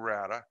be pro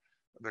rata.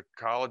 The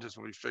colleges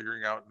will be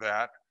figuring out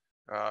that,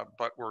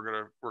 but we're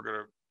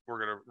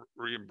gonna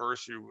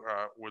reimburse you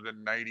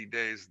within 90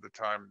 days of the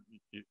time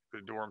the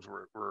dorms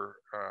were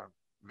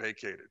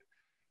vacated.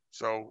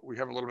 So we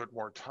have a little bit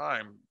more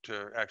time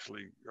to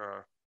actually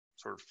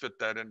sort of fit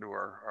that into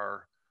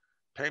our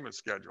payment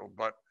schedule,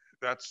 but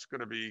that's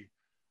going to be,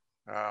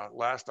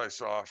 last I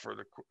saw for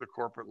the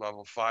corporate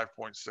level,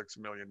 $5.6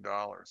 million.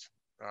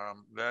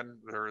 Then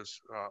there is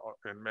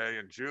in May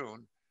and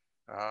June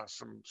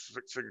some,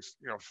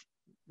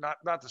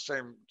 not the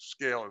same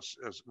scale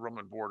as room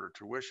and board or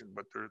tuition,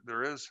 but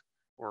there is,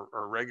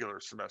 or regular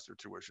semester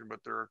tuition,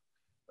 but there are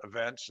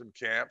events and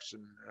camps.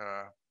 And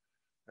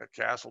at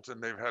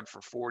Castleton, they've had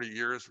for 40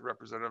 years,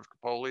 Representative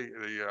Capoli,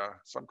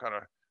 some kind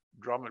of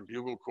drum and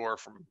bugle corps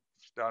from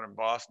down in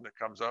Boston that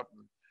comes up,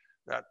 and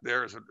that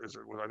there is I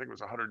think it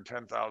was a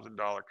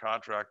 $110,000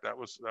 contract that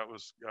was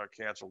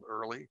canceled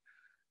early.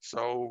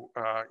 So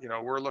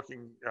we're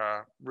looking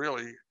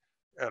really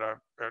at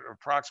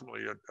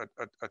approximately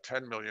a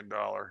 $10 million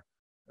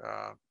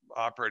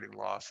operating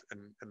loss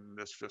in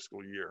this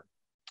fiscal year,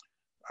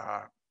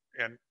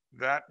 and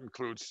that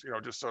includes,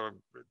 just so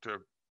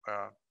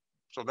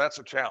that's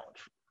a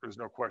challenge. There's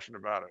no question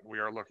about it. We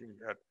are looking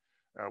at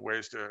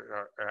ways to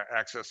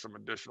access some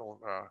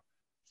additional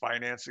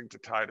financing to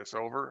tide us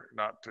over,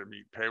 not to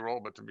meet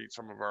payroll, but to meet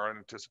some of our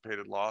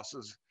unanticipated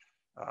losses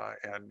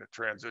and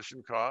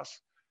transition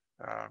costs.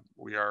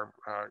 We are,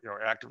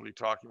 actively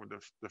talking with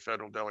the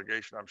federal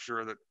delegation. I'm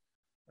sure that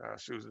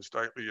Susan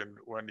Steitley and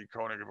Wendy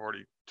Koenig have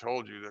already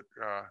told you that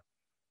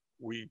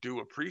we do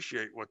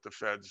appreciate what the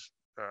feds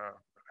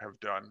have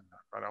done,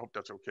 and I hope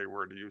that's okay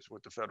word to use,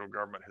 what the federal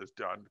government has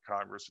done,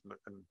 Congress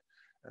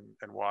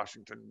and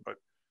Washington. But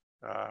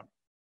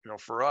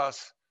for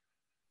us,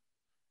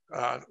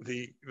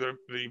 the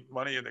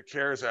money in the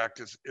CARES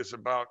Act is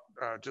about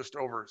just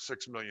over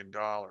 $6 million,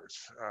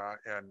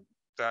 and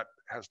that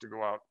has to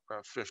go out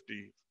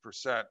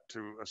 50%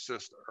 to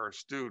assist our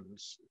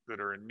students that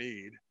are in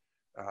need,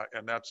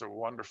 and that's a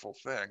wonderful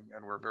thing,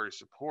 and we're very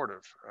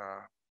supportive.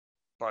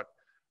 But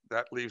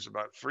that leaves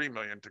about $3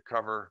 million to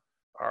cover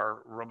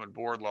our room and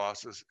board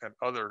losses and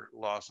other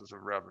losses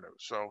of revenue.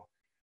 So,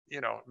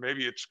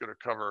 maybe it's going to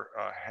cover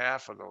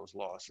half of those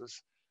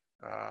losses,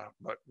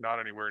 but not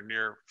anywhere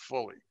near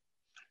fully.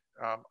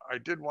 I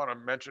did want to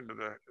mention to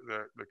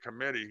the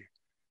committee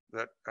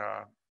that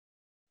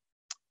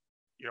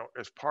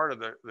as part of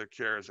the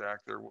CARES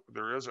Act,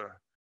 there is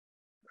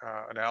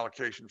an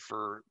allocation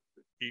for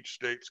each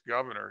state's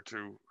governor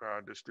to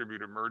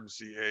distribute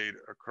emergency aid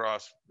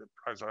across,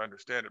 as I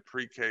understand it,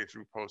 pre-K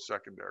through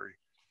post-secondary,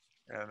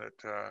 and that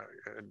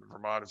and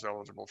Vermont is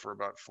eligible for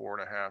about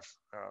 $4.5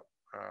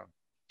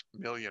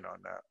 million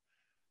on that.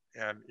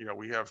 And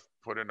we have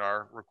put in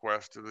our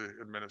request to the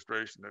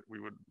administration that we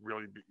would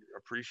really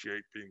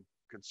appreciate being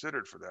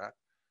considered for that.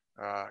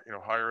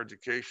 Higher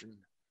education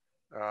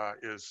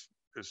is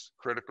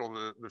critical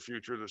to the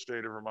future of the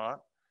state of Vermont,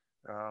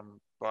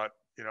 but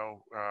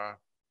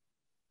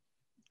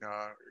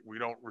we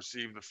don't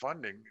receive the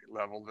funding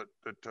level that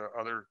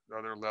other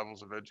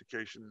levels of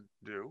education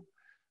do.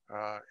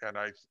 And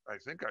I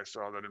think I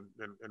saw that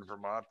in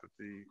Vermont that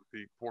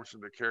the portion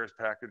of the CARES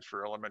package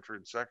for elementary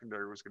and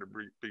secondary was going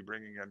to be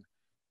bringing in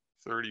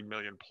 30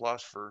 million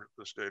plus for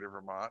the state of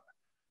Vermont.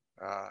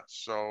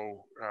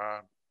 So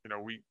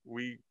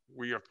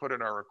we have put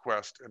in our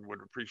request and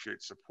would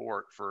appreciate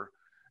support for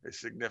a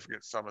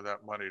significant sum of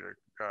that money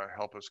to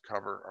help us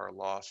cover our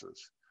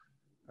losses.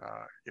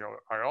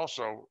 I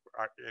also,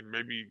 and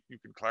maybe you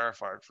can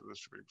clarify for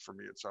this for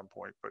me at some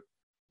point, but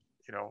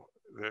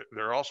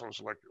there also was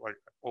like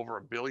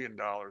over $1 billion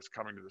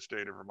coming to the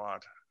state of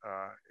Vermont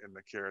in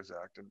the CARES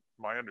Act. And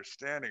my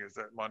understanding is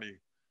that money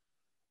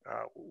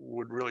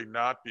would really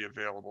not be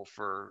available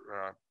for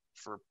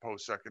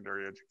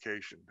post-secondary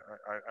education.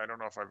 I don't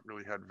know if I've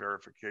really had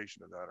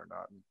verification of that or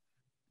not. And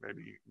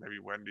maybe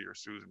Wendy or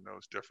Susan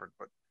knows different,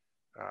 but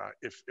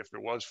if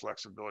there was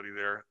flexibility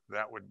there,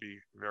 that would be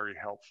very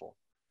helpful.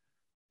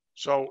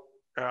 So,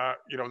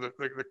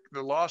 the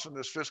loss in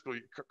this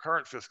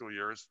current fiscal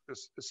year is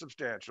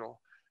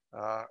substantial.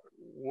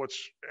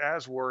 What's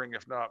as worrying,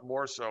 if not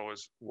more so,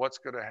 is what's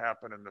going to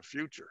happen in the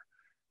future.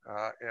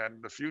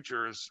 And the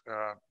future is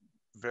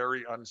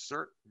very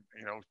uncertain.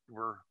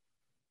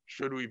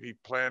 Should we be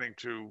planning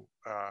to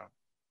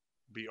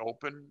be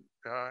open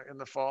in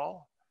the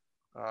fall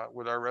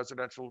with our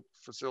residential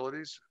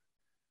facilities?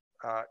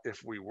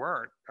 If we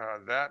weren't,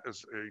 that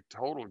is a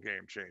total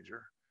game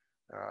changer.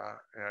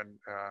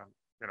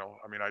 You know,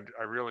 I mean,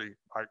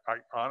 I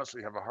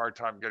honestly have a hard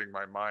time getting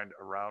my mind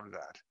around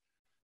that.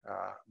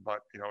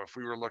 But you know, if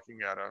we were looking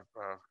at a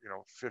you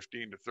know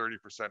 15 to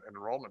 30%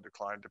 enrollment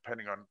decline,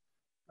 depending on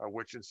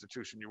which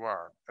institution you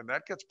are, and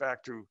that gets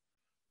back to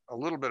a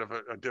little bit of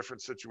a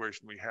different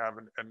situation we have,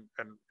 and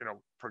you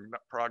know,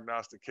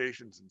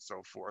 prognostications and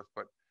so forth.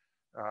 But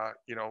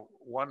you know,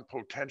 one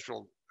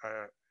potential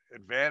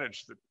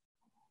advantage that,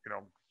 you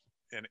know,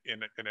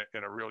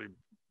 in a really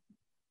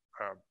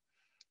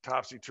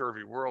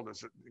topsy-turvy world is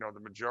that, you know, the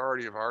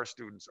majority of our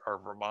students are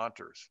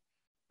Vermonters.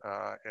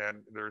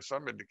 And there's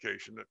some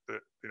indication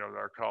that you know,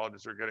 our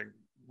colleges are getting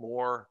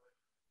more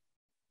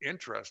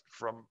interest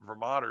from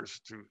Vermonters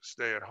to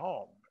stay at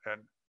home.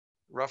 And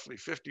roughly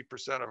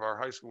 50% of our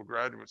high school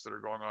graduates that are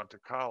going on to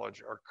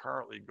college are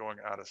currently going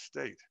out of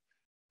state.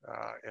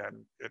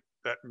 And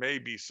that may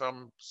be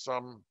some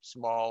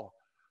small,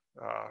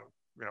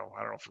 you know,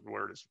 I don't know if the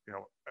word is, you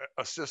know,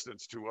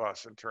 assistance to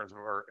us in terms of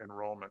our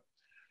enrollment.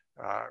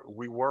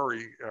 We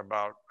worry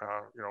about,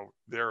 you know,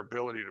 their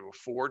ability to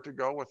afford to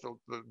go with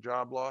the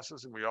job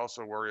losses. And we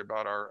also worry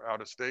about our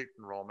out-of-state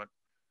enrollment,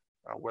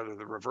 whether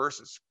the reverse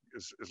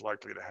is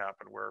likely to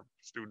happen, where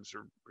students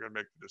are going to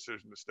make the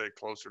decision to stay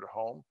closer to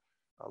home,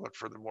 look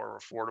for the more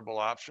affordable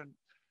option.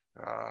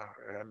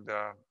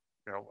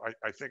 You know,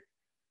 I think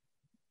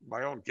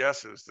my own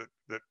guess is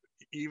that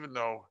even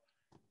though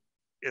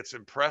it's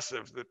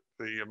impressive that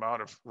the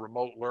amount of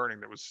remote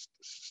learning that was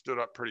stood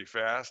up pretty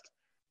fast,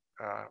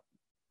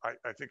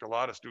 I think a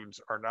lot of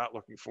students are not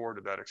looking forward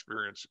to that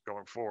experience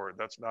going forward.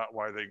 That's not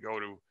why they go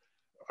to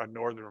a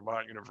Northern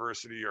Vermont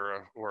University or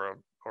a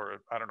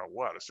I don't know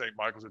what, a St.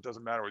 Michael's. It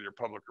doesn't matter whether you're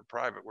public or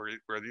private,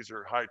 where these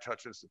are high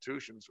touch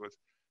institutions with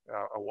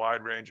a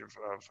wide range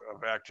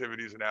of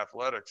activities and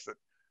athletics.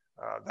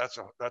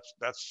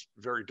 That's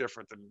very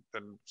different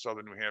than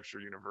Southern New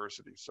Hampshire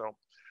University. So,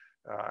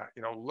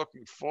 you know,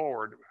 looking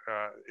forward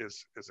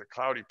is a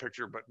cloudy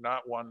picture, but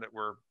not one that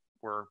we're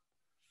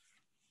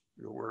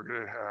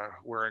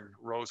wearing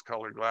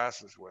rose-colored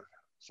glasses with.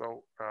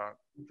 So,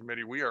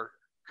 committee, we are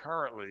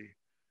currently,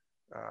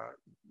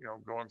 you know,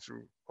 going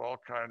through all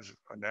kinds of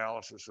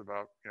analysis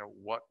about, you know,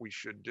 what we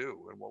should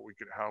do and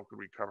how could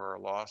we cover our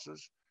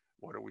losses?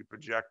 What are we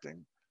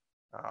projecting?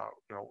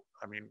 You know,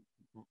 I mean,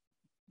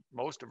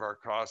 most of our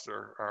costs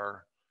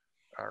are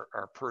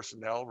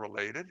personnel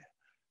related,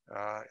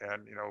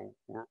 and you know,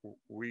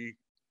 we,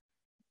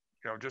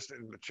 you know, just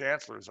in the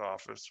chancellor's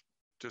office,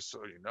 just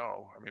so you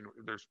know, I mean,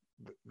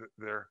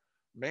 they're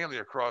mainly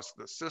across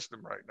the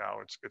system right now.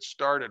 It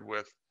started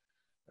with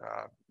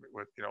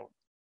you know,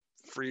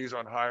 freeze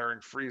on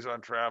hiring, freeze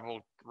on travel,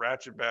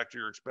 ratchet back to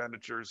your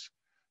expenditures,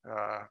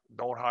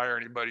 don't hire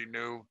anybody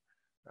new.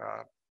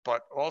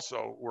 But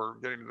also we're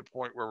getting to the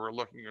point where we're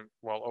looking at,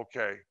 well,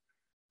 okay,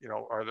 you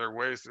know, are there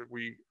ways that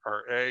we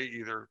are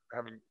either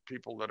having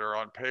people that are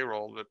on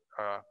payroll that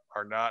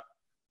are not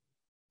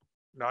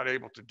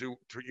able to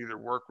either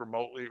work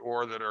remotely,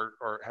 or that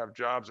or have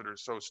jobs that are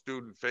so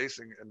student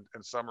facing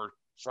and summer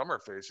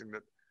facing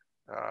that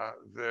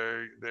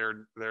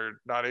they're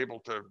not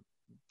able to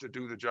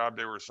do the job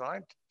they were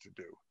assigned to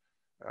do.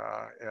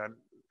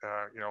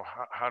 You know,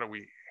 how do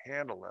we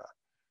handle that?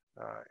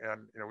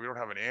 And you know, we don't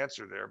have an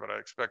answer there, but I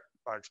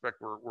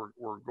expect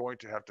we're going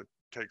to have to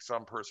take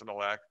some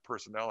personnel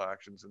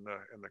actions in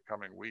the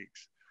coming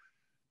weeks.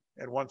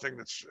 And one thing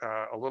that's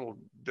a little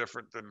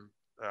different than,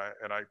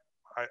 and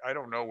I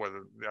don't know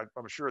whether,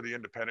 I'm sure the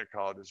independent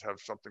colleges have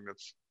something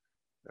that's,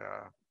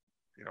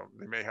 you know,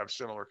 they may have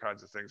similar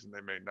kinds of things and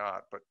they may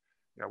not, but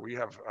you know, we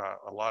have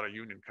a lot of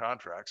union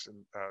contracts,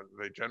 and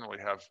they generally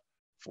have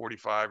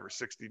 45 or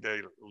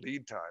 60-day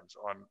lead times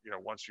on, you know,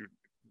 once you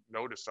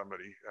notice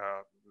somebody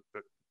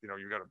that, you know,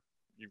 you're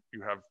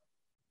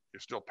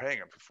still paying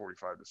them for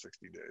 45 to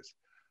 60 days,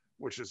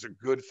 which is a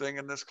good thing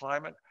in this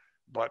climate,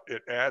 but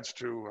it adds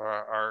to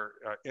our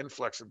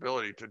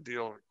inflexibility to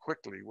deal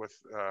quickly with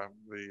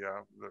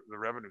the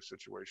revenue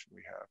situation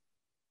we have.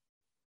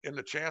 In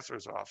the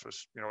chancellor's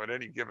office, you know, at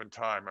any given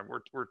time, and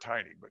we're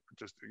tiny, but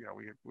just, you know,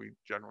 we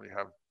generally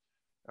have,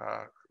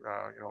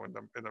 you know,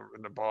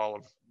 in the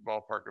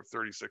ballpark of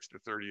 36 to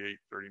 38,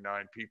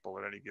 39 people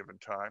at any given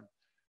time.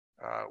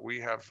 We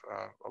have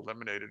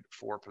eliminated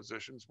 4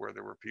 positions where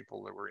there were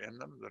people that were in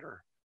them that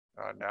are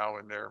now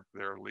in their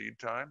lead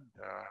time,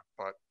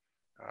 but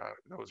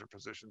those are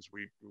positions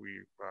we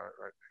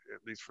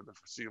at least for the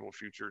foreseeable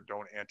future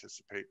don't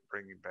anticipate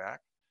bringing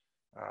back.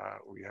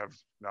 We have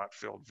not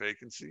filled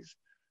vacancies.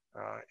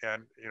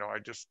 And you know, I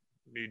just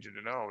need you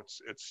to know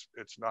it's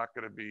not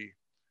going to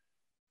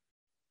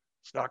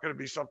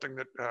be something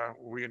that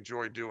we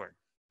enjoy doing.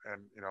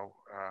 And you know,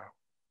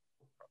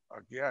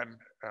 again,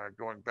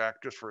 going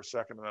back just for a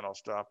second, and then I'll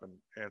stop and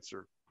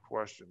answer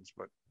questions.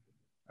 But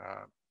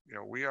you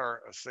know, we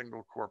are a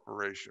single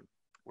corporation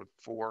with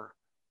 4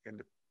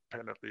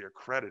 independently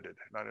accredited,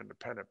 not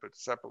independent, but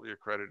separately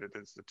accredited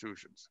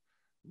institutions: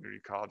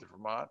 Community College of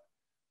Vermont,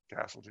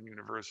 Castleton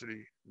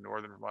University,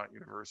 Northern Vermont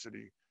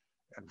University,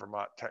 and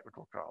Vermont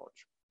Technical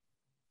College.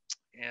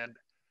 And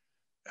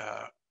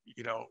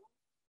you know,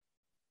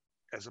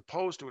 as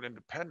opposed to an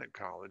independent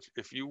college,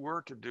 if you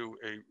were to do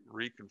a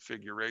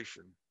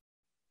reconfiguration,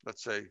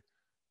 let's say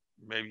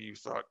maybe you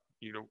thought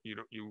you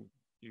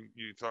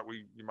thought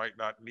you might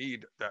not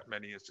need that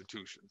many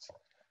institutions.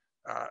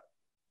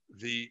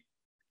 The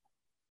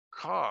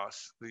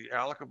costs, the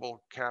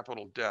allocable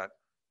capital debt,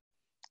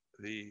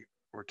 the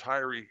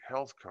retiree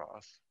health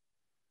costs,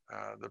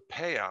 the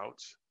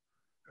payouts,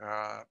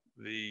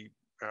 the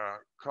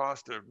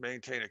cost to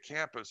maintain a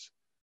campus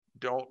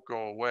don't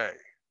go away.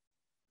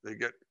 They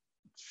get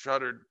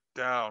shuttered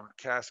down,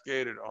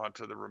 cascaded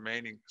onto the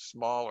remaining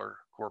smaller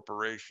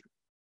corporation.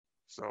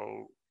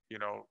 So,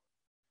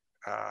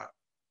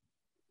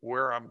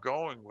 where I'm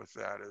going with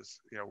that is,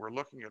 we're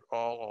looking at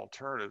all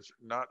alternatives,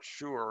 not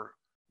sure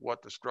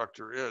what the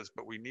structure is,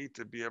 but we need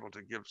to be able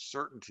to give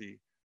certainty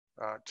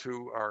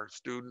to our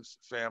students,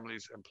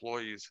 families,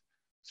 employees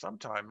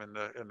sometime in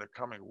the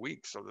coming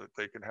weeks, so that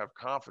they can have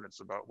confidence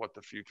about what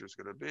the future is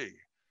going to be.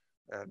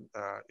 And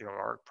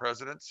our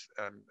presidents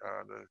and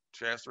the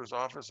chancellor's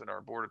office and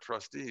our board of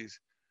trustees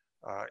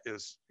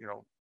is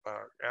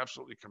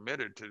absolutely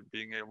committed to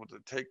being able to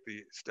take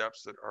the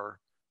steps that are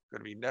going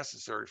to be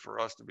necessary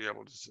for us to be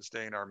able to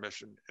sustain our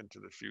mission into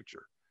the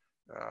future.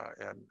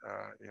 And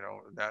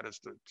that is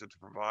to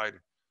provide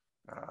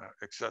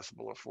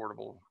accessible,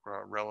 affordable,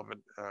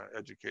 relevant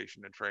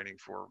education and training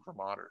for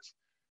Vermonters.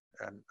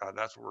 And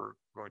that's what we're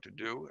going to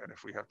do. And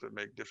if we have to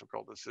make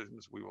difficult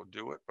decisions, we will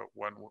do it. But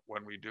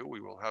when we do,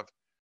 we will have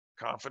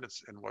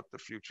confidence in what the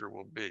future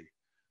will be.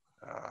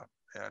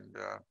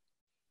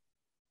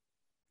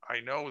 I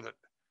know that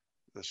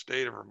the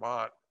state of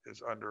Vermont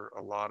is under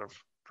a lot of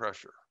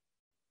pressure.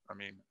 I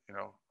mean, I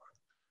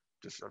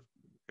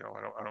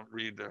don't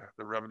read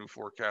the revenue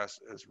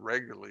forecast as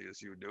regularly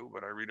as you do,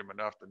 but I read them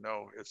enough to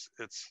know it's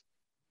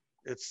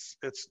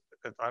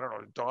I don't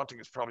know, daunting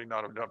is probably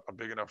not a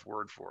big enough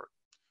word for it.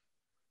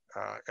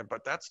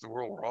 But that's the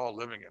world we're all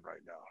living in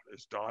right now.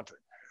 It's daunting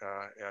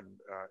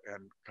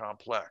and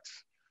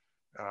complex,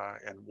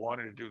 and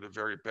wanting to do the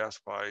very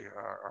best by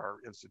our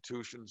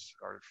institutions,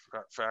 our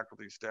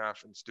faculty,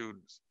 staff, and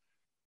students.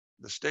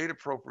 The state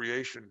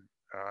appropriation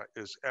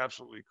is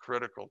absolutely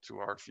critical to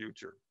our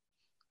future.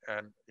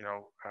 And,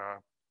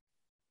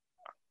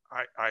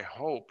 I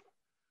hope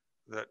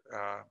that,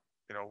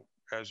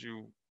 as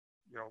you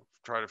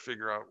try to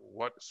figure out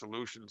what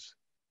solutions,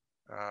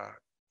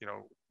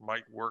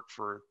 might work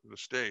for the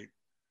state,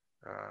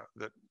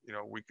 that,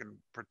 we can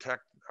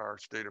protect our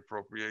state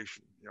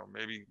appropriation.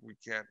 Maybe we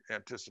can't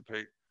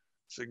anticipate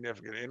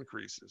significant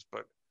increases,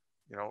 but,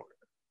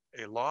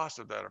 a loss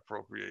of that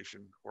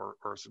appropriation or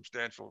a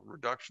substantial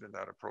reduction in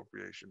that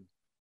appropriation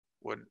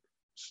would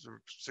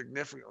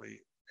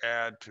significantly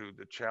add to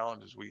the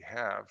challenges we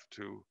have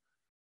to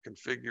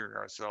configuring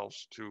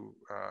ourselves to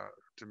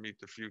meet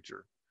the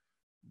future.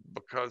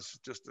 Because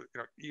just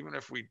even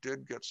if we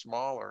did get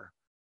smaller,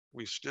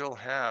 we still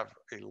have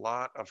a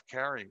lot of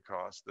carrying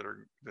costs that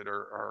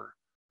are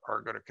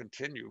going to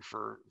continue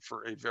for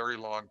a very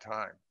long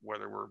time.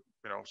 Whether we're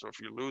so if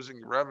you're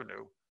losing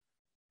revenue,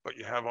 but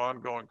you have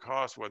ongoing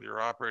costs whether you're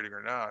operating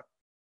or not,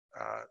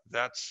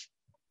 that's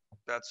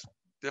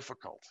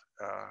difficult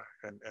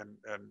and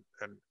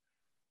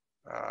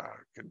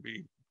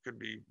can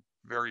be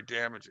very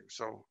damaging.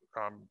 So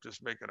I'm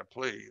just making a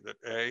plea that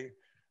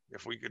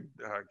if we could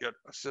get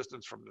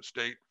assistance from the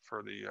state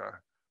for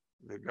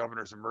the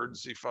governor's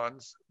emergency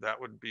funds, that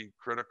would be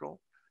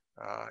critical.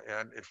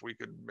 And if we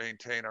could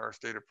maintain our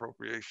state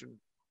appropriation,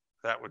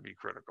 that would be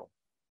critical.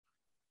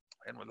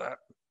 And with that,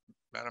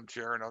 Madam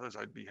Chair and others,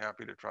 I'd be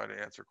happy to try to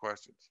answer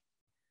questions.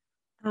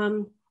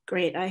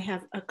 Great, I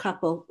have a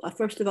couple.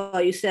 First of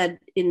all, you said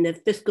in the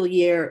fiscal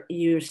year,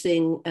 you're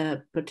seeing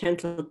a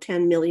potential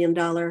 $10 million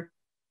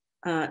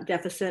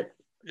deficit.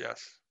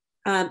 Yes.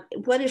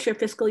 What is your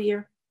fiscal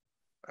year?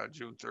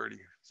 June 30,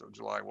 so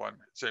July 1,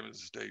 same as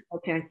the state.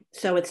 Okay,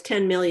 so it's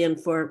 10 million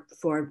for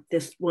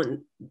this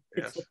one.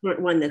 It's the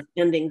current one that's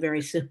ending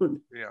very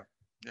soon. Yeah.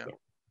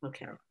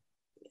 Okay.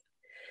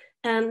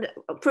 And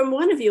from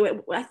one of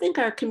you, I think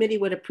our committee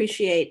would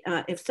appreciate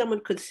if someone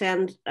could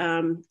send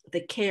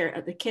the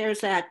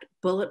CARES Act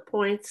bullet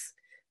points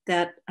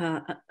that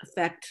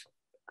affect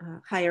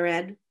higher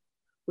ed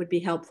would be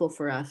helpful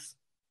for us.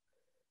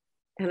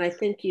 And I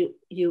think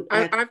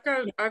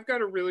I've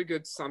got a really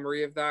good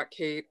summary of that,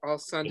 Kate. I'll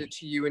send it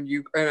to you, and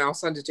I'll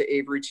send it to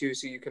Avery too,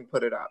 so you can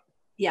put it up.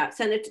 Yeah,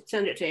 send it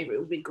to Avery. It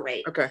would be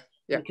great. Okay.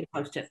 Yeah. You can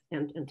post it,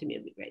 and to me it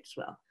would be great as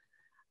well.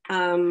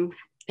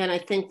 And I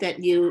think that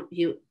you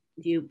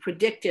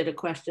predicted a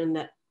question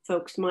that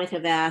folks might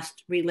have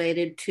asked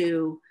related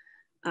to,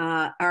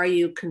 are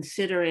you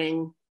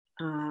considering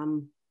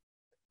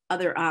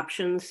other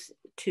options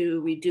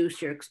to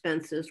reduce your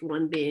expenses,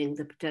 one being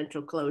the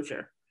potential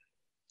closure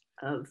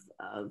of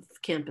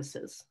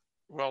campuses?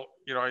 Well,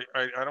 I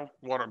don't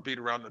want to beat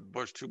around the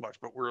bush too much,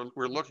 but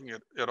we're looking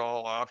at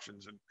all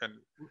options, and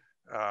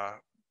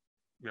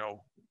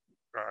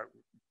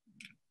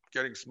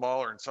getting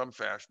smaller in some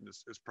fashion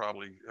is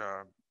probably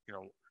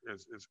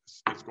is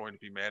going to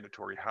be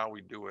mandatory. How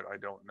we do it, I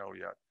don't know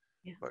yet.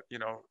 Yeah. But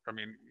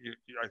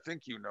I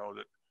think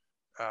that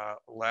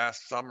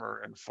last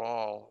summer and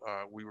fall,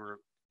 we were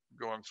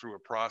going through a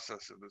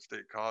process of the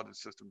state college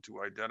system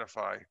to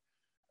identify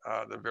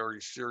the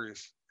very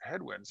serious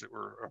headwinds that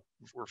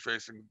we're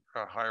facing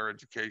higher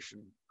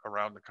education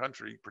around the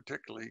country,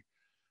 particularly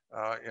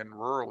in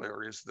rural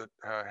areas that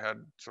had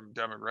some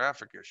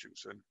demographic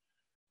issues. And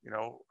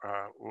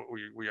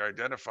we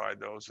identified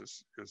those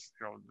as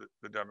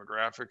the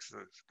demographics,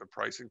 the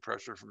pricing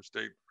pressure from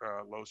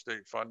low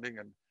state funding,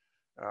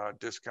 and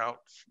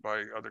discounts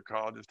by other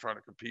colleges trying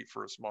to compete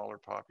for a smaller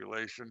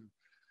population.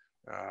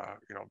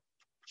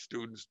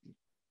 Students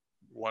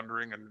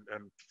wondering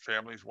and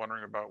families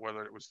wondering about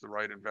whether it was the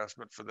right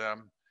investment for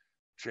them.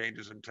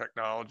 Changes in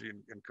technology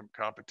and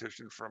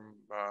competition from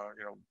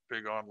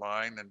big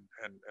online and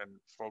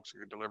folks who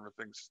can deliver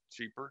things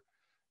cheaper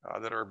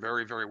that are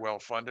very, very well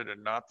funded,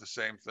 and not the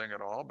same thing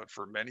at all. But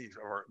for many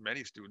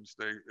students,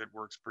 it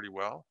works pretty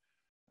well,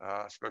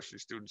 especially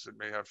students that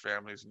may have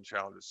families and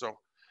challenges. So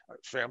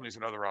families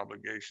and other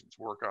obligations,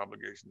 work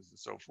obligations, and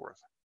so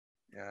forth.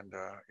 And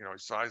a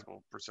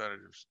sizable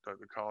percentage of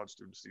the college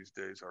students these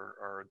days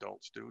are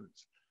adult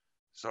students.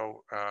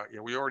 So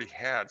we already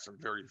had some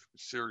very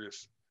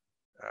serious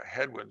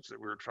headwinds that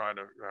we were trying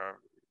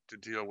to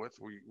deal with.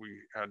 We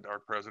had our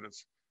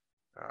presidents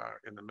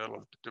in the middle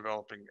of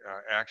developing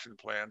action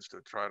plans to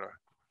try to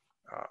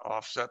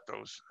offset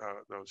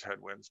those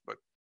headwinds. But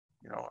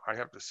I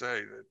have to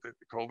say that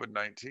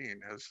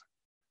COVID-19 has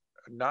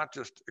not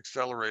just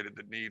accelerated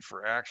the need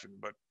for action,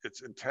 but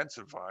it's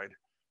intensified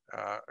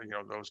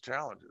those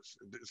challenges.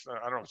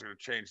 I don't know if it's going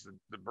to change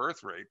the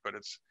birth rate, but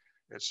it's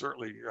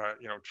certainly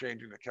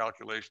changing the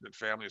calculation that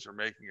families are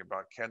making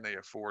about, can they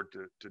afford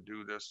to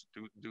do this?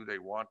 Do they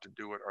want to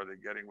do it? Are they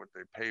getting what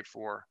they pay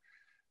for?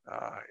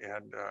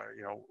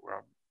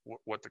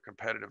 What the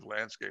competitive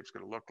landscape is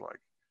going to look like.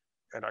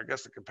 And I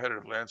guess the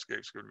competitive landscape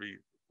is going to be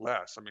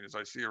less. I mean, as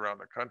I see around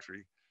the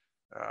country,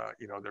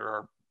 there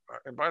are,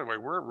 and by the way,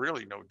 we're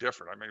really no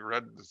different. I mean,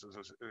 read this is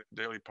a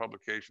daily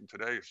publication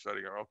today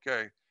studying,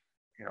 okay,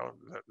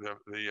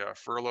 the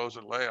furloughs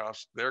and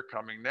layoffs, they're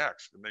coming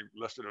next. And they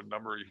listed a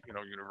number of,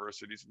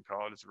 universities and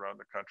colleges around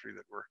the country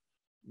that were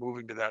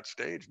moving to that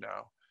stage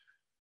now.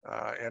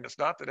 And it's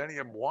not that any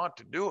of them want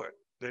to do it.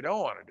 They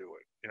don't want to do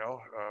it,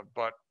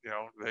 but,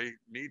 they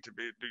need to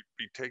be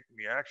taking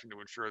the action to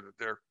ensure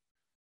that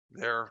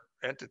their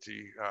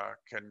entity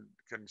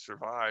can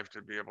survive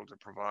to be able to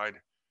provide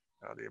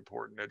the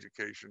important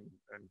education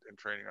and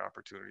training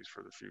opportunities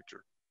for the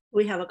future.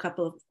 We have a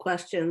couple of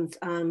questions.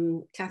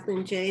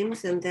 Kathleen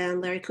James and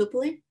then Larry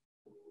Copley.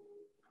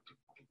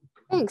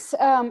 Thanks.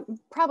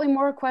 Probably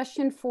more a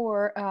question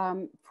for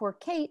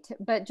Kate,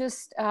 but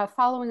just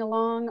following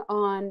along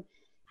on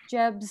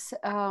Jeb's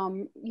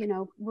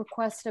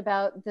request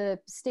about the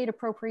state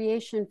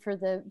appropriation for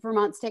the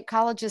Vermont State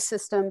Colleges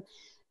system.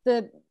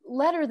 The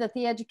letter that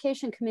the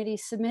Education Committee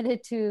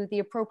submitted to the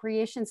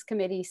Appropriations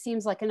Committee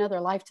seems like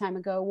another lifetime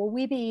ago. Will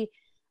we be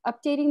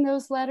updating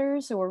those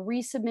letters or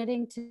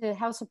resubmitting to the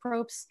House of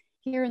Approps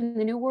here in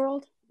the new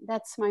world?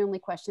 That's my only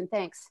question.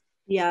 Thanks.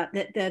 Yeah,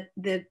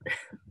 that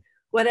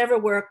whatever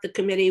work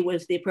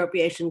the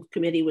Appropriations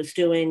Committee was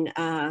doing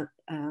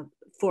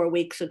 4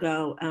 weeks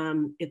ago,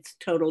 it's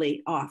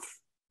totally off.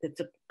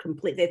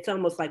 It's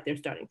almost like they're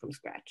starting from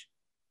scratch.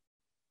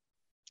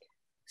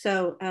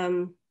 So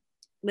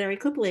Larry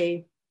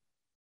Copley.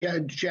 Yeah,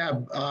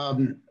 Jeb, I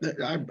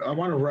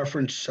want to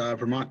reference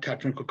Vermont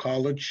Technical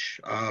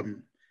College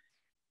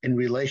in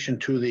relation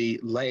to the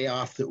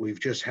layoff that we've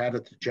just had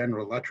at the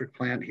General Electric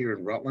plant here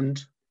in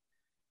Rutland.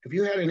 Have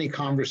you had any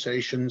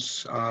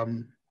conversations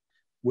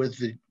with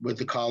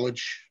the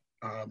college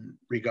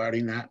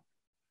regarding that?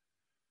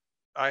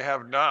 I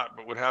have not,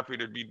 but would happy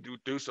to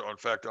do so. In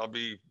fact, I'll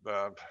be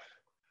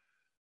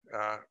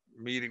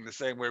meeting the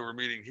same way we're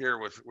meeting here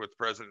with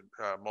President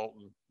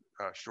Moulton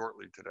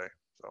shortly today.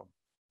 So,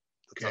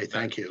 okay,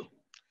 thank you.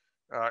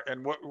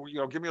 And what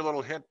give me a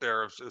little hint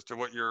there as to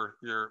what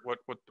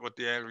what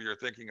the angle you're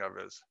thinking of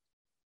is.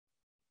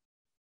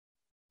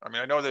 I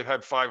mean, I know they've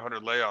had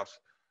 500 layoffs.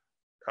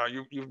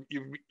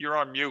 You're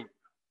on mute.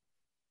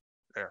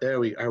 There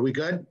are we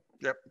good?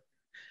 Yep.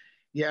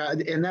 Yeah,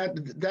 and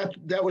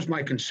that was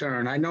my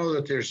concern. I know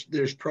that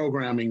there's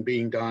programming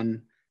being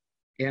done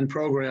and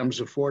programs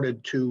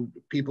afforded to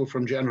people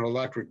from General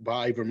Electric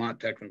by Vermont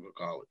Technical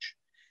College.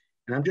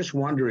 And I'm just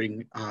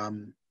wondering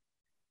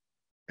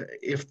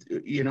if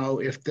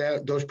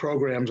those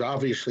programs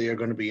obviously are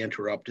going to be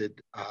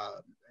interrupted.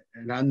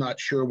 And I'm not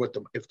sure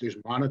if there's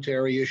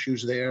monetary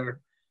issues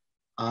there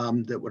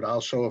that would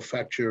also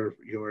affect your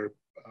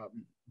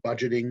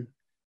budgeting.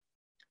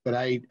 But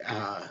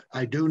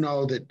I do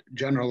know that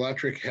General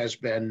Electric has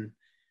been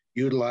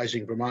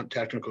utilizing Vermont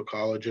Technical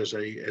College as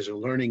a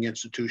learning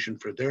institution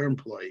for their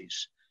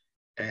employees.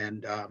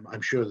 And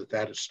I'm sure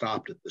that has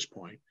stopped at this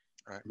point.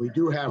 Right. We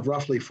do have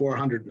roughly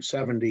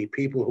 470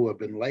 people who have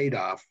been laid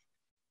off.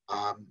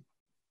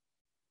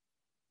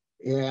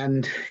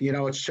 And,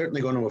 it's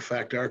certainly going to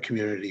affect our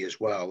community as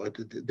well.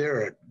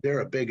 They're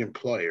a big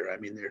employer. I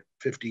mean, there are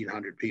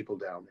 1,500 people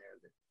down there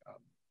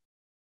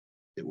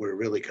that we're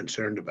really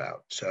concerned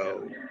about.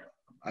 So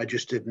I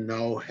just didn't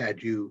know,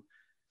 had you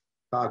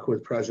talked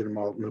with President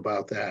Moulton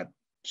about that.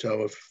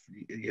 So if,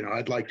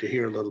 I'd like to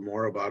hear a little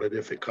more about it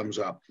if it comes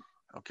up.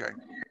 Okay.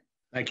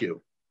 Thank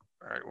you.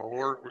 All right.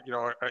 Well,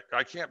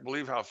 I can't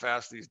believe how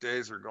fast these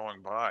days are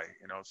going by.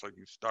 It's like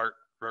you start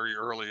very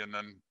early and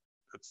then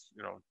it's,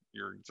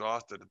 you're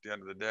exhausted at the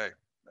end of the day.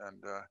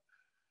 And,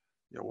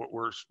 what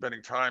we're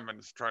spending time and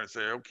is trying to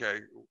say, okay,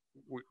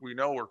 we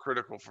know we're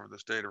critical for the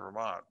state of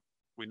Vermont.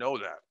 We know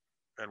that.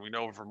 And we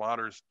know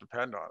Vermonters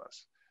depend on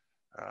us.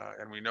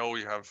 And we know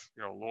we have,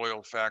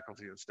 loyal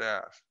faculty and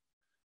staff.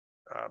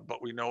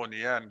 But we know in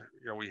the end,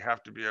 we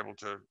have to be able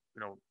to,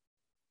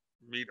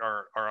 meet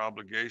our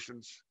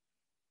obligations,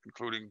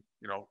 including,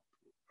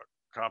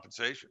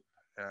 compensation.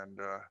 And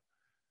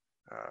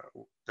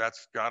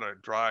that's got to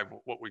drive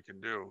what we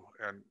can do.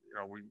 And,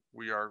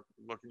 we are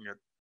looking at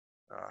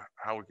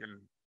how we can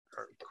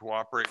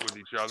cooperate with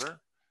each other.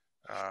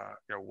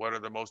 What are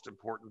the most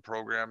important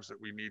programs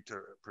that we need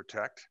to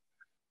protect?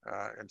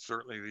 And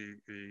certainly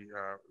the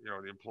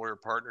employer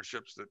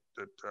partnerships that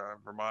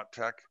Vermont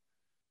Tech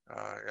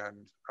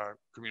and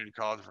Community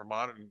College of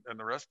Vermont and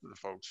the rest of the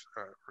folks,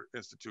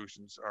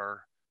 institutions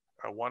are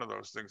one of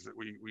those things that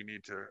we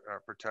need to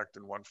protect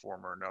in one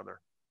form or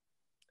another.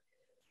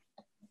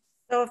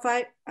 So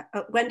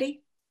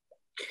Wendy?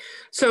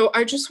 So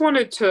I just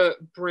wanted to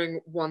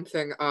bring one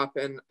thing up,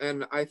 and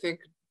I think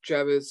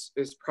Jeb is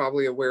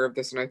probably aware of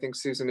this, and I think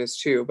Susan is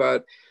too,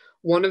 but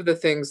one of the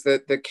things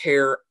that the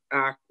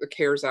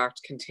CARES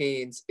Act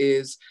contains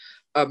is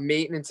a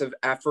maintenance of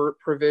effort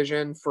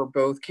provision for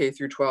both K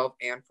through 12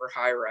 and for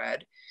higher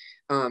ed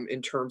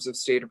in terms of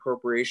state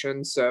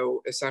appropriation.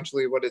 So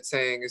essentially what it's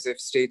saying is if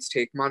states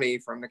take money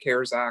from the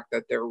CARES Act,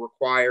 that they're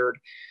required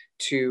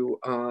to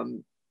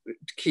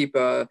keep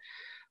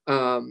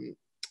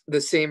the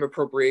same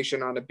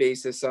appropriation on a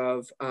basis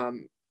of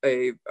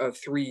a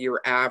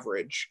 3-year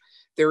average.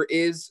 There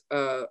is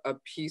a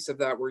piece of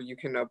that where you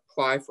can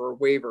apply for a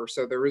waiver.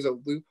 So there is a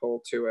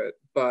loophole to it.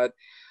 But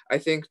I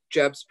think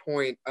Jeb's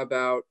point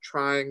about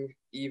trying,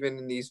 even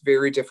in these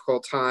very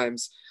difficult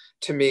times,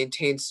 to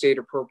maintain state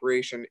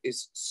appropriation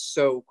is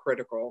so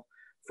critical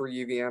for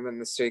UVM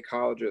and the state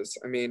colleges.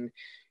 I mean,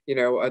 a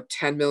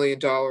 $10 million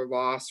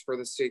loss for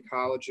the state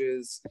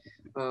colleges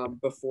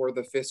before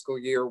the fiscal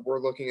year.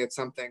 We're looking at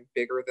something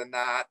bigger than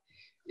that.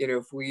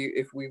 If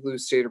we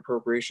lose state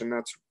appropriation,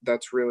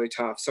 that's really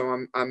tough.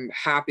 So I'm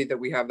happy that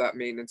we have that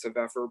maintenance of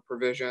effort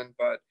provision,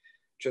 but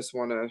just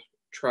want to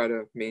try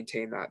to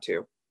maintain that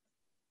too.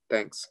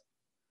 Thanks.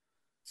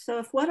 So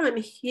if what I'm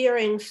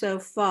hearing so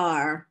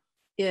far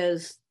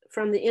is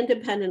from the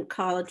independent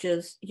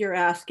colleges, you're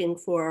asking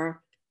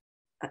for,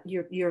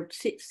 you're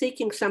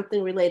seeking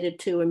something related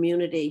to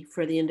immunity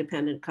for the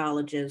independent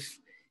colleges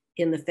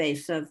in the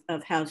face of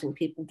housing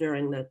people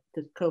during the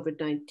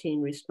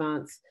COVID-19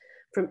 response.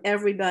 From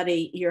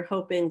everybody, you're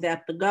hoping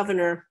that the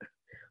governor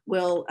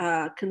will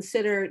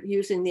consider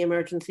using the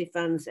emergency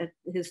funds, at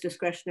his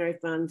discretionary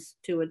funds,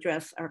 to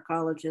address our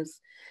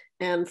colleges.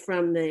 And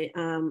from the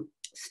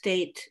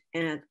state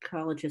and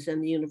colleges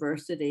and the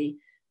university,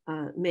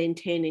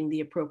 maintaining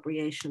the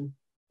appropriation.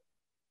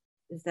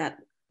 Is that,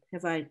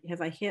 have I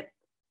hit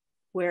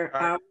where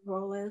our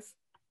role is?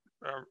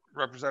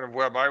 Representative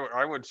Webb,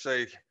 I would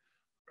say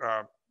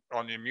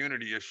on the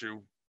immunity issue,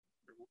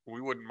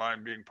 we wouldn't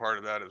mind being part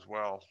of that as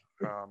well.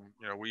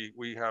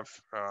 We have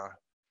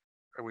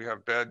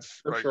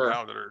beds right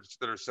now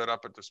that are set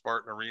up at the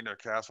Spartan Arena,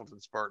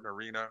 Castleton Spartan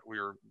Arena. We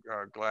are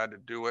glad to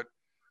do it,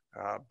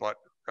 but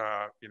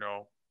the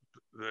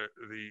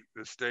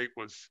state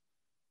was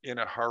in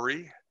a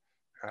hurry,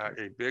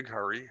 a big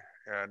hurry,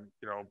 and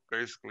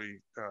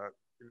basically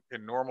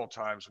in normal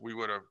times we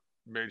would have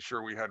made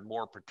sure we had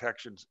more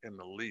protections in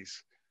the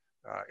lease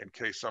in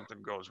case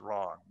something goes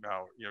wrong.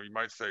 Now you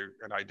might say,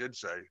 and I did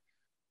say,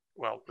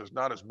 well, there's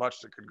not as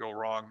much that could go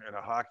wrong in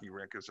a hockey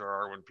rink as there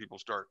are when people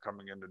start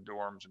coming into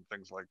dorms and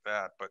things like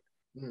that. But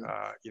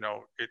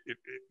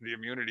the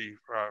immunity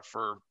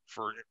for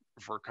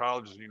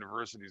colleges and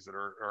universities that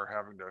are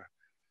having to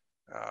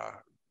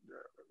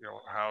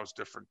house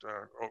different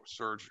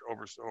surge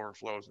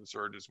overflows and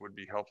surges would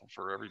be helpful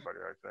for everybody,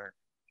 I think.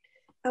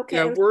 Okay.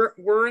 Yeah,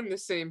 we're in the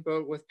same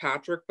boat with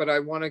Patrick, but I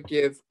want to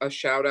give a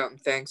shout out and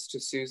thanks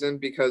to Susan,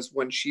 because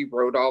when she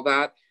wrote all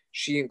that,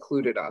 she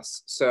included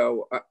us.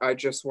 So I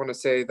just want to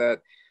say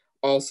that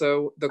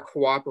also the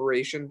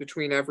cooperation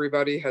between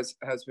everybody has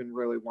been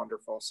really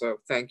wonderful. So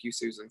thank you,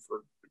 Susan,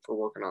 for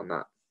working on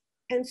that.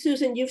 And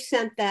Susan, you've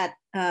sent that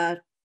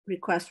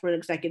request for an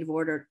executive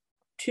order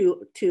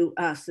to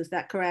us. Is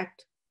that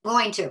correct?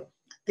 Going to.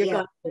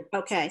 Yeah.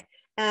 Okay.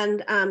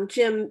 And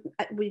Jim,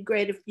 it'd be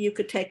great if you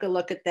could take a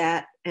look at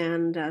that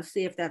and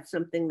see if that's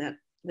something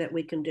that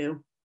we can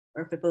do,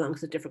 or if it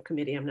belongs to a different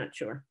committee, I'm not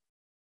sure.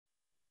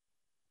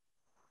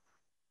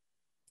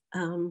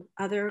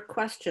 Other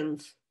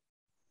questions?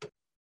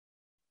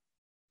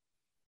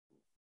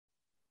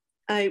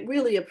 I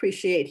really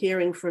appreciate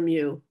hearing from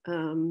you.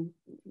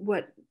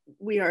 What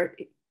we are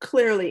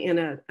clearly in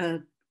a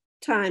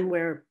time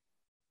where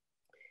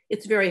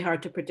it's very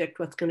hard to predict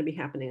what's going to be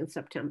happening in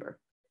September.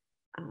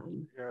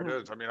 Yeah, it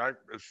is. I mean,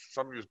 as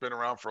somebody who's been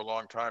around for a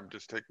long time,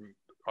 just taking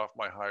off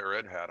my higher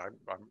ed hat,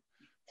 I'm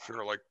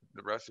sure, like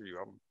the rest of you,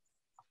 I'm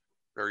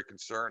very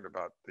concerned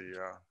about the,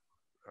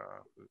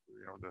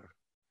 you know,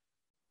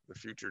 the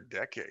future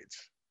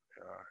decades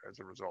as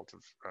a result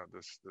of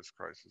this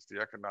crisis. The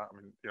economic, I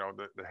mean, you know,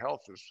 the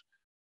health is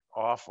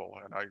awful,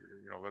 and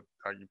you know,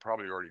 you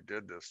probably already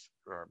did this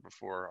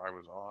before I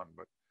was on,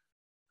 but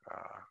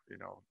you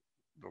know,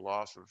 the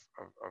loss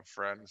of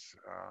friends.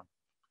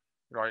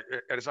 You know,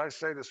 as I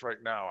say this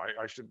right now,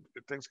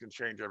 things can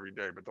change every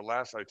day, but the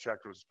last I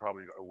checked was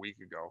probably a week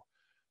ago.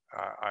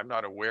 I'm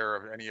not aware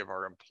of any of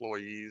our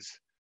employees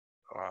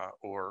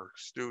or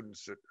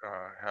students that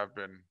have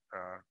been,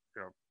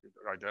 you know,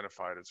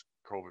 identified as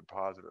COVID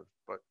positive,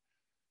 but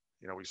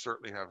you know, we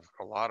certainly have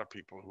a lot of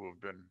people who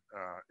have been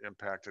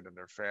impacted in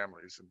their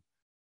families. And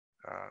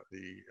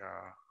the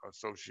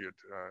associate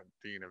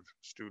dean of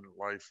student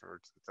life,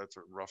 or that's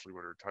roughly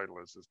what her title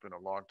is, has been a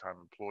longtime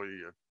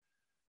employee of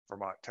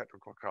Vermont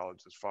Technical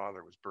College. His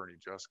father was Bernie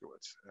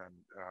Juskowitz, and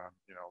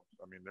you know,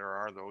 I mean, there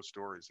are those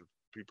stories of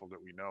people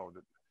that we know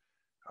that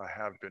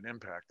have been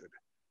impacted,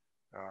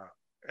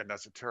 and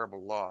that's a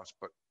terrible loss.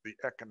 But the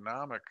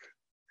economic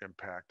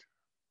impact,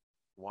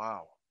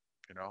 wow,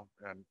 you know,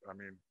 and I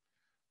mean,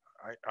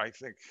 I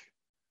think,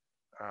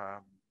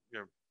 you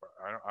know,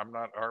 I'm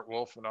not Art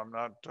Wolf, and I'm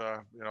not,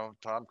 you know,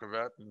 Tom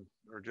Cavett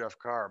or Jeff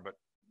Carr, but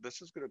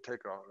this is going to take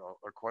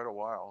quite a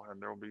while,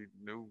 and there will be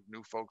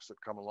new folks that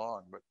come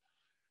along. But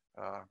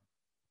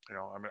you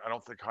know, I mean, I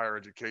don't think higher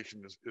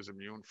education is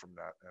immune from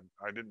that. And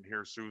I didn't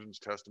hear Susan's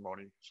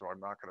testimony, so I'm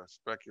not going to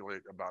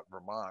speculate about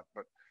Vermont.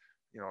 But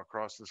you know,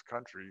 across this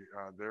country,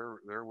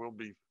 there will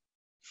be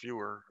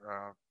fewer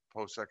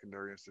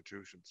post-secondary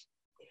institutions.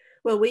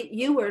 Well,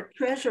 you were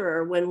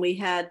treasurer when we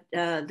had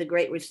the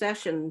Great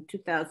Recession,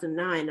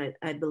 2009,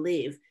 I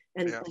believe.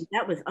 And, yes. And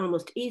that was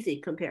almost easy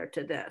compared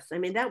to this. I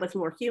mean, that was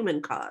more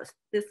human caused.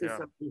 This is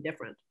something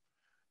different.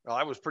 Well,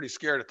 I was pretty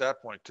scared at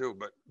that point too,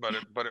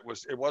 but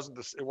it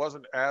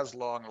wasn't as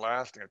long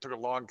lasting. It took a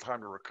long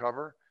time to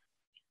recover.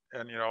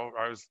 And you know,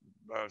 I was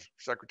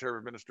Secretary of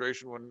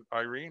Administration when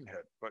Irene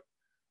hit, but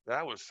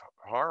that was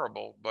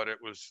horrible. But it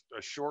was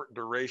a short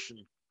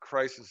duration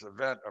crisis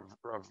event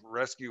of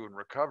rescue and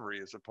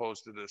recovery, as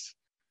opposed to this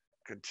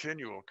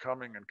continual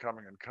coming and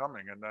coming and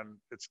coming. And then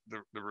it's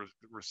the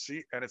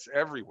receipt, and it's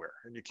everywhere,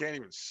 and you can't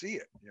even see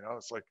it. You know,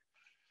 it's like,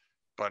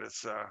 but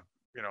it's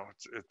you know,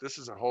 this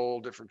is a whole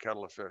different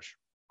kettle of fish.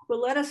 Well,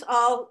 let us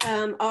all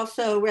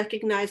also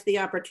recognize the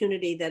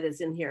opportunity that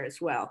is in here as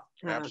well.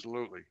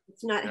 Absolutely.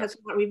 Has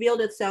not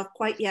revealed itself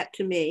quite yet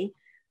to me,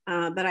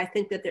 but I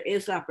think that there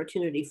is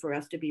opportunity for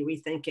us to be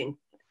rethinking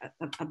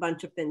a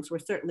bunch of things. We're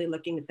certainly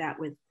looking at that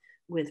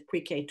with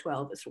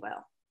pre-K-12 as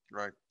well.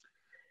 Right.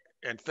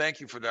 And thank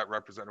you for that,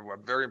 Representative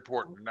Webb. Very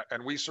important.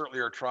 And we certainly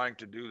are trying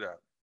to do that.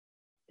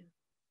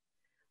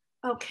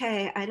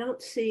 Okay, I don't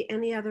see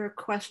any other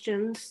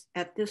questions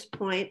at this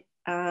point.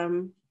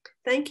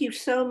 Thank you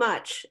so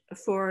much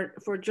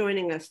for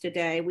joining us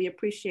today. We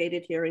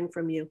appreciated hearing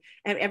from you.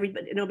 And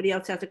nobody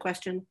else has a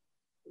question?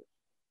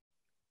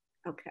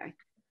 Okay.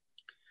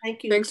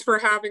 Thank you. Thanks for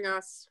having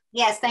us.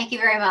 Yes, thank you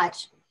very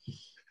much.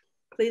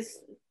 Please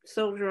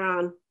soldier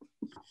on.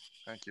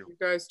 Thank you. You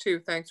guys too.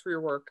 Thanks for your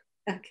work.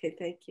 Okay,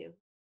 thank you.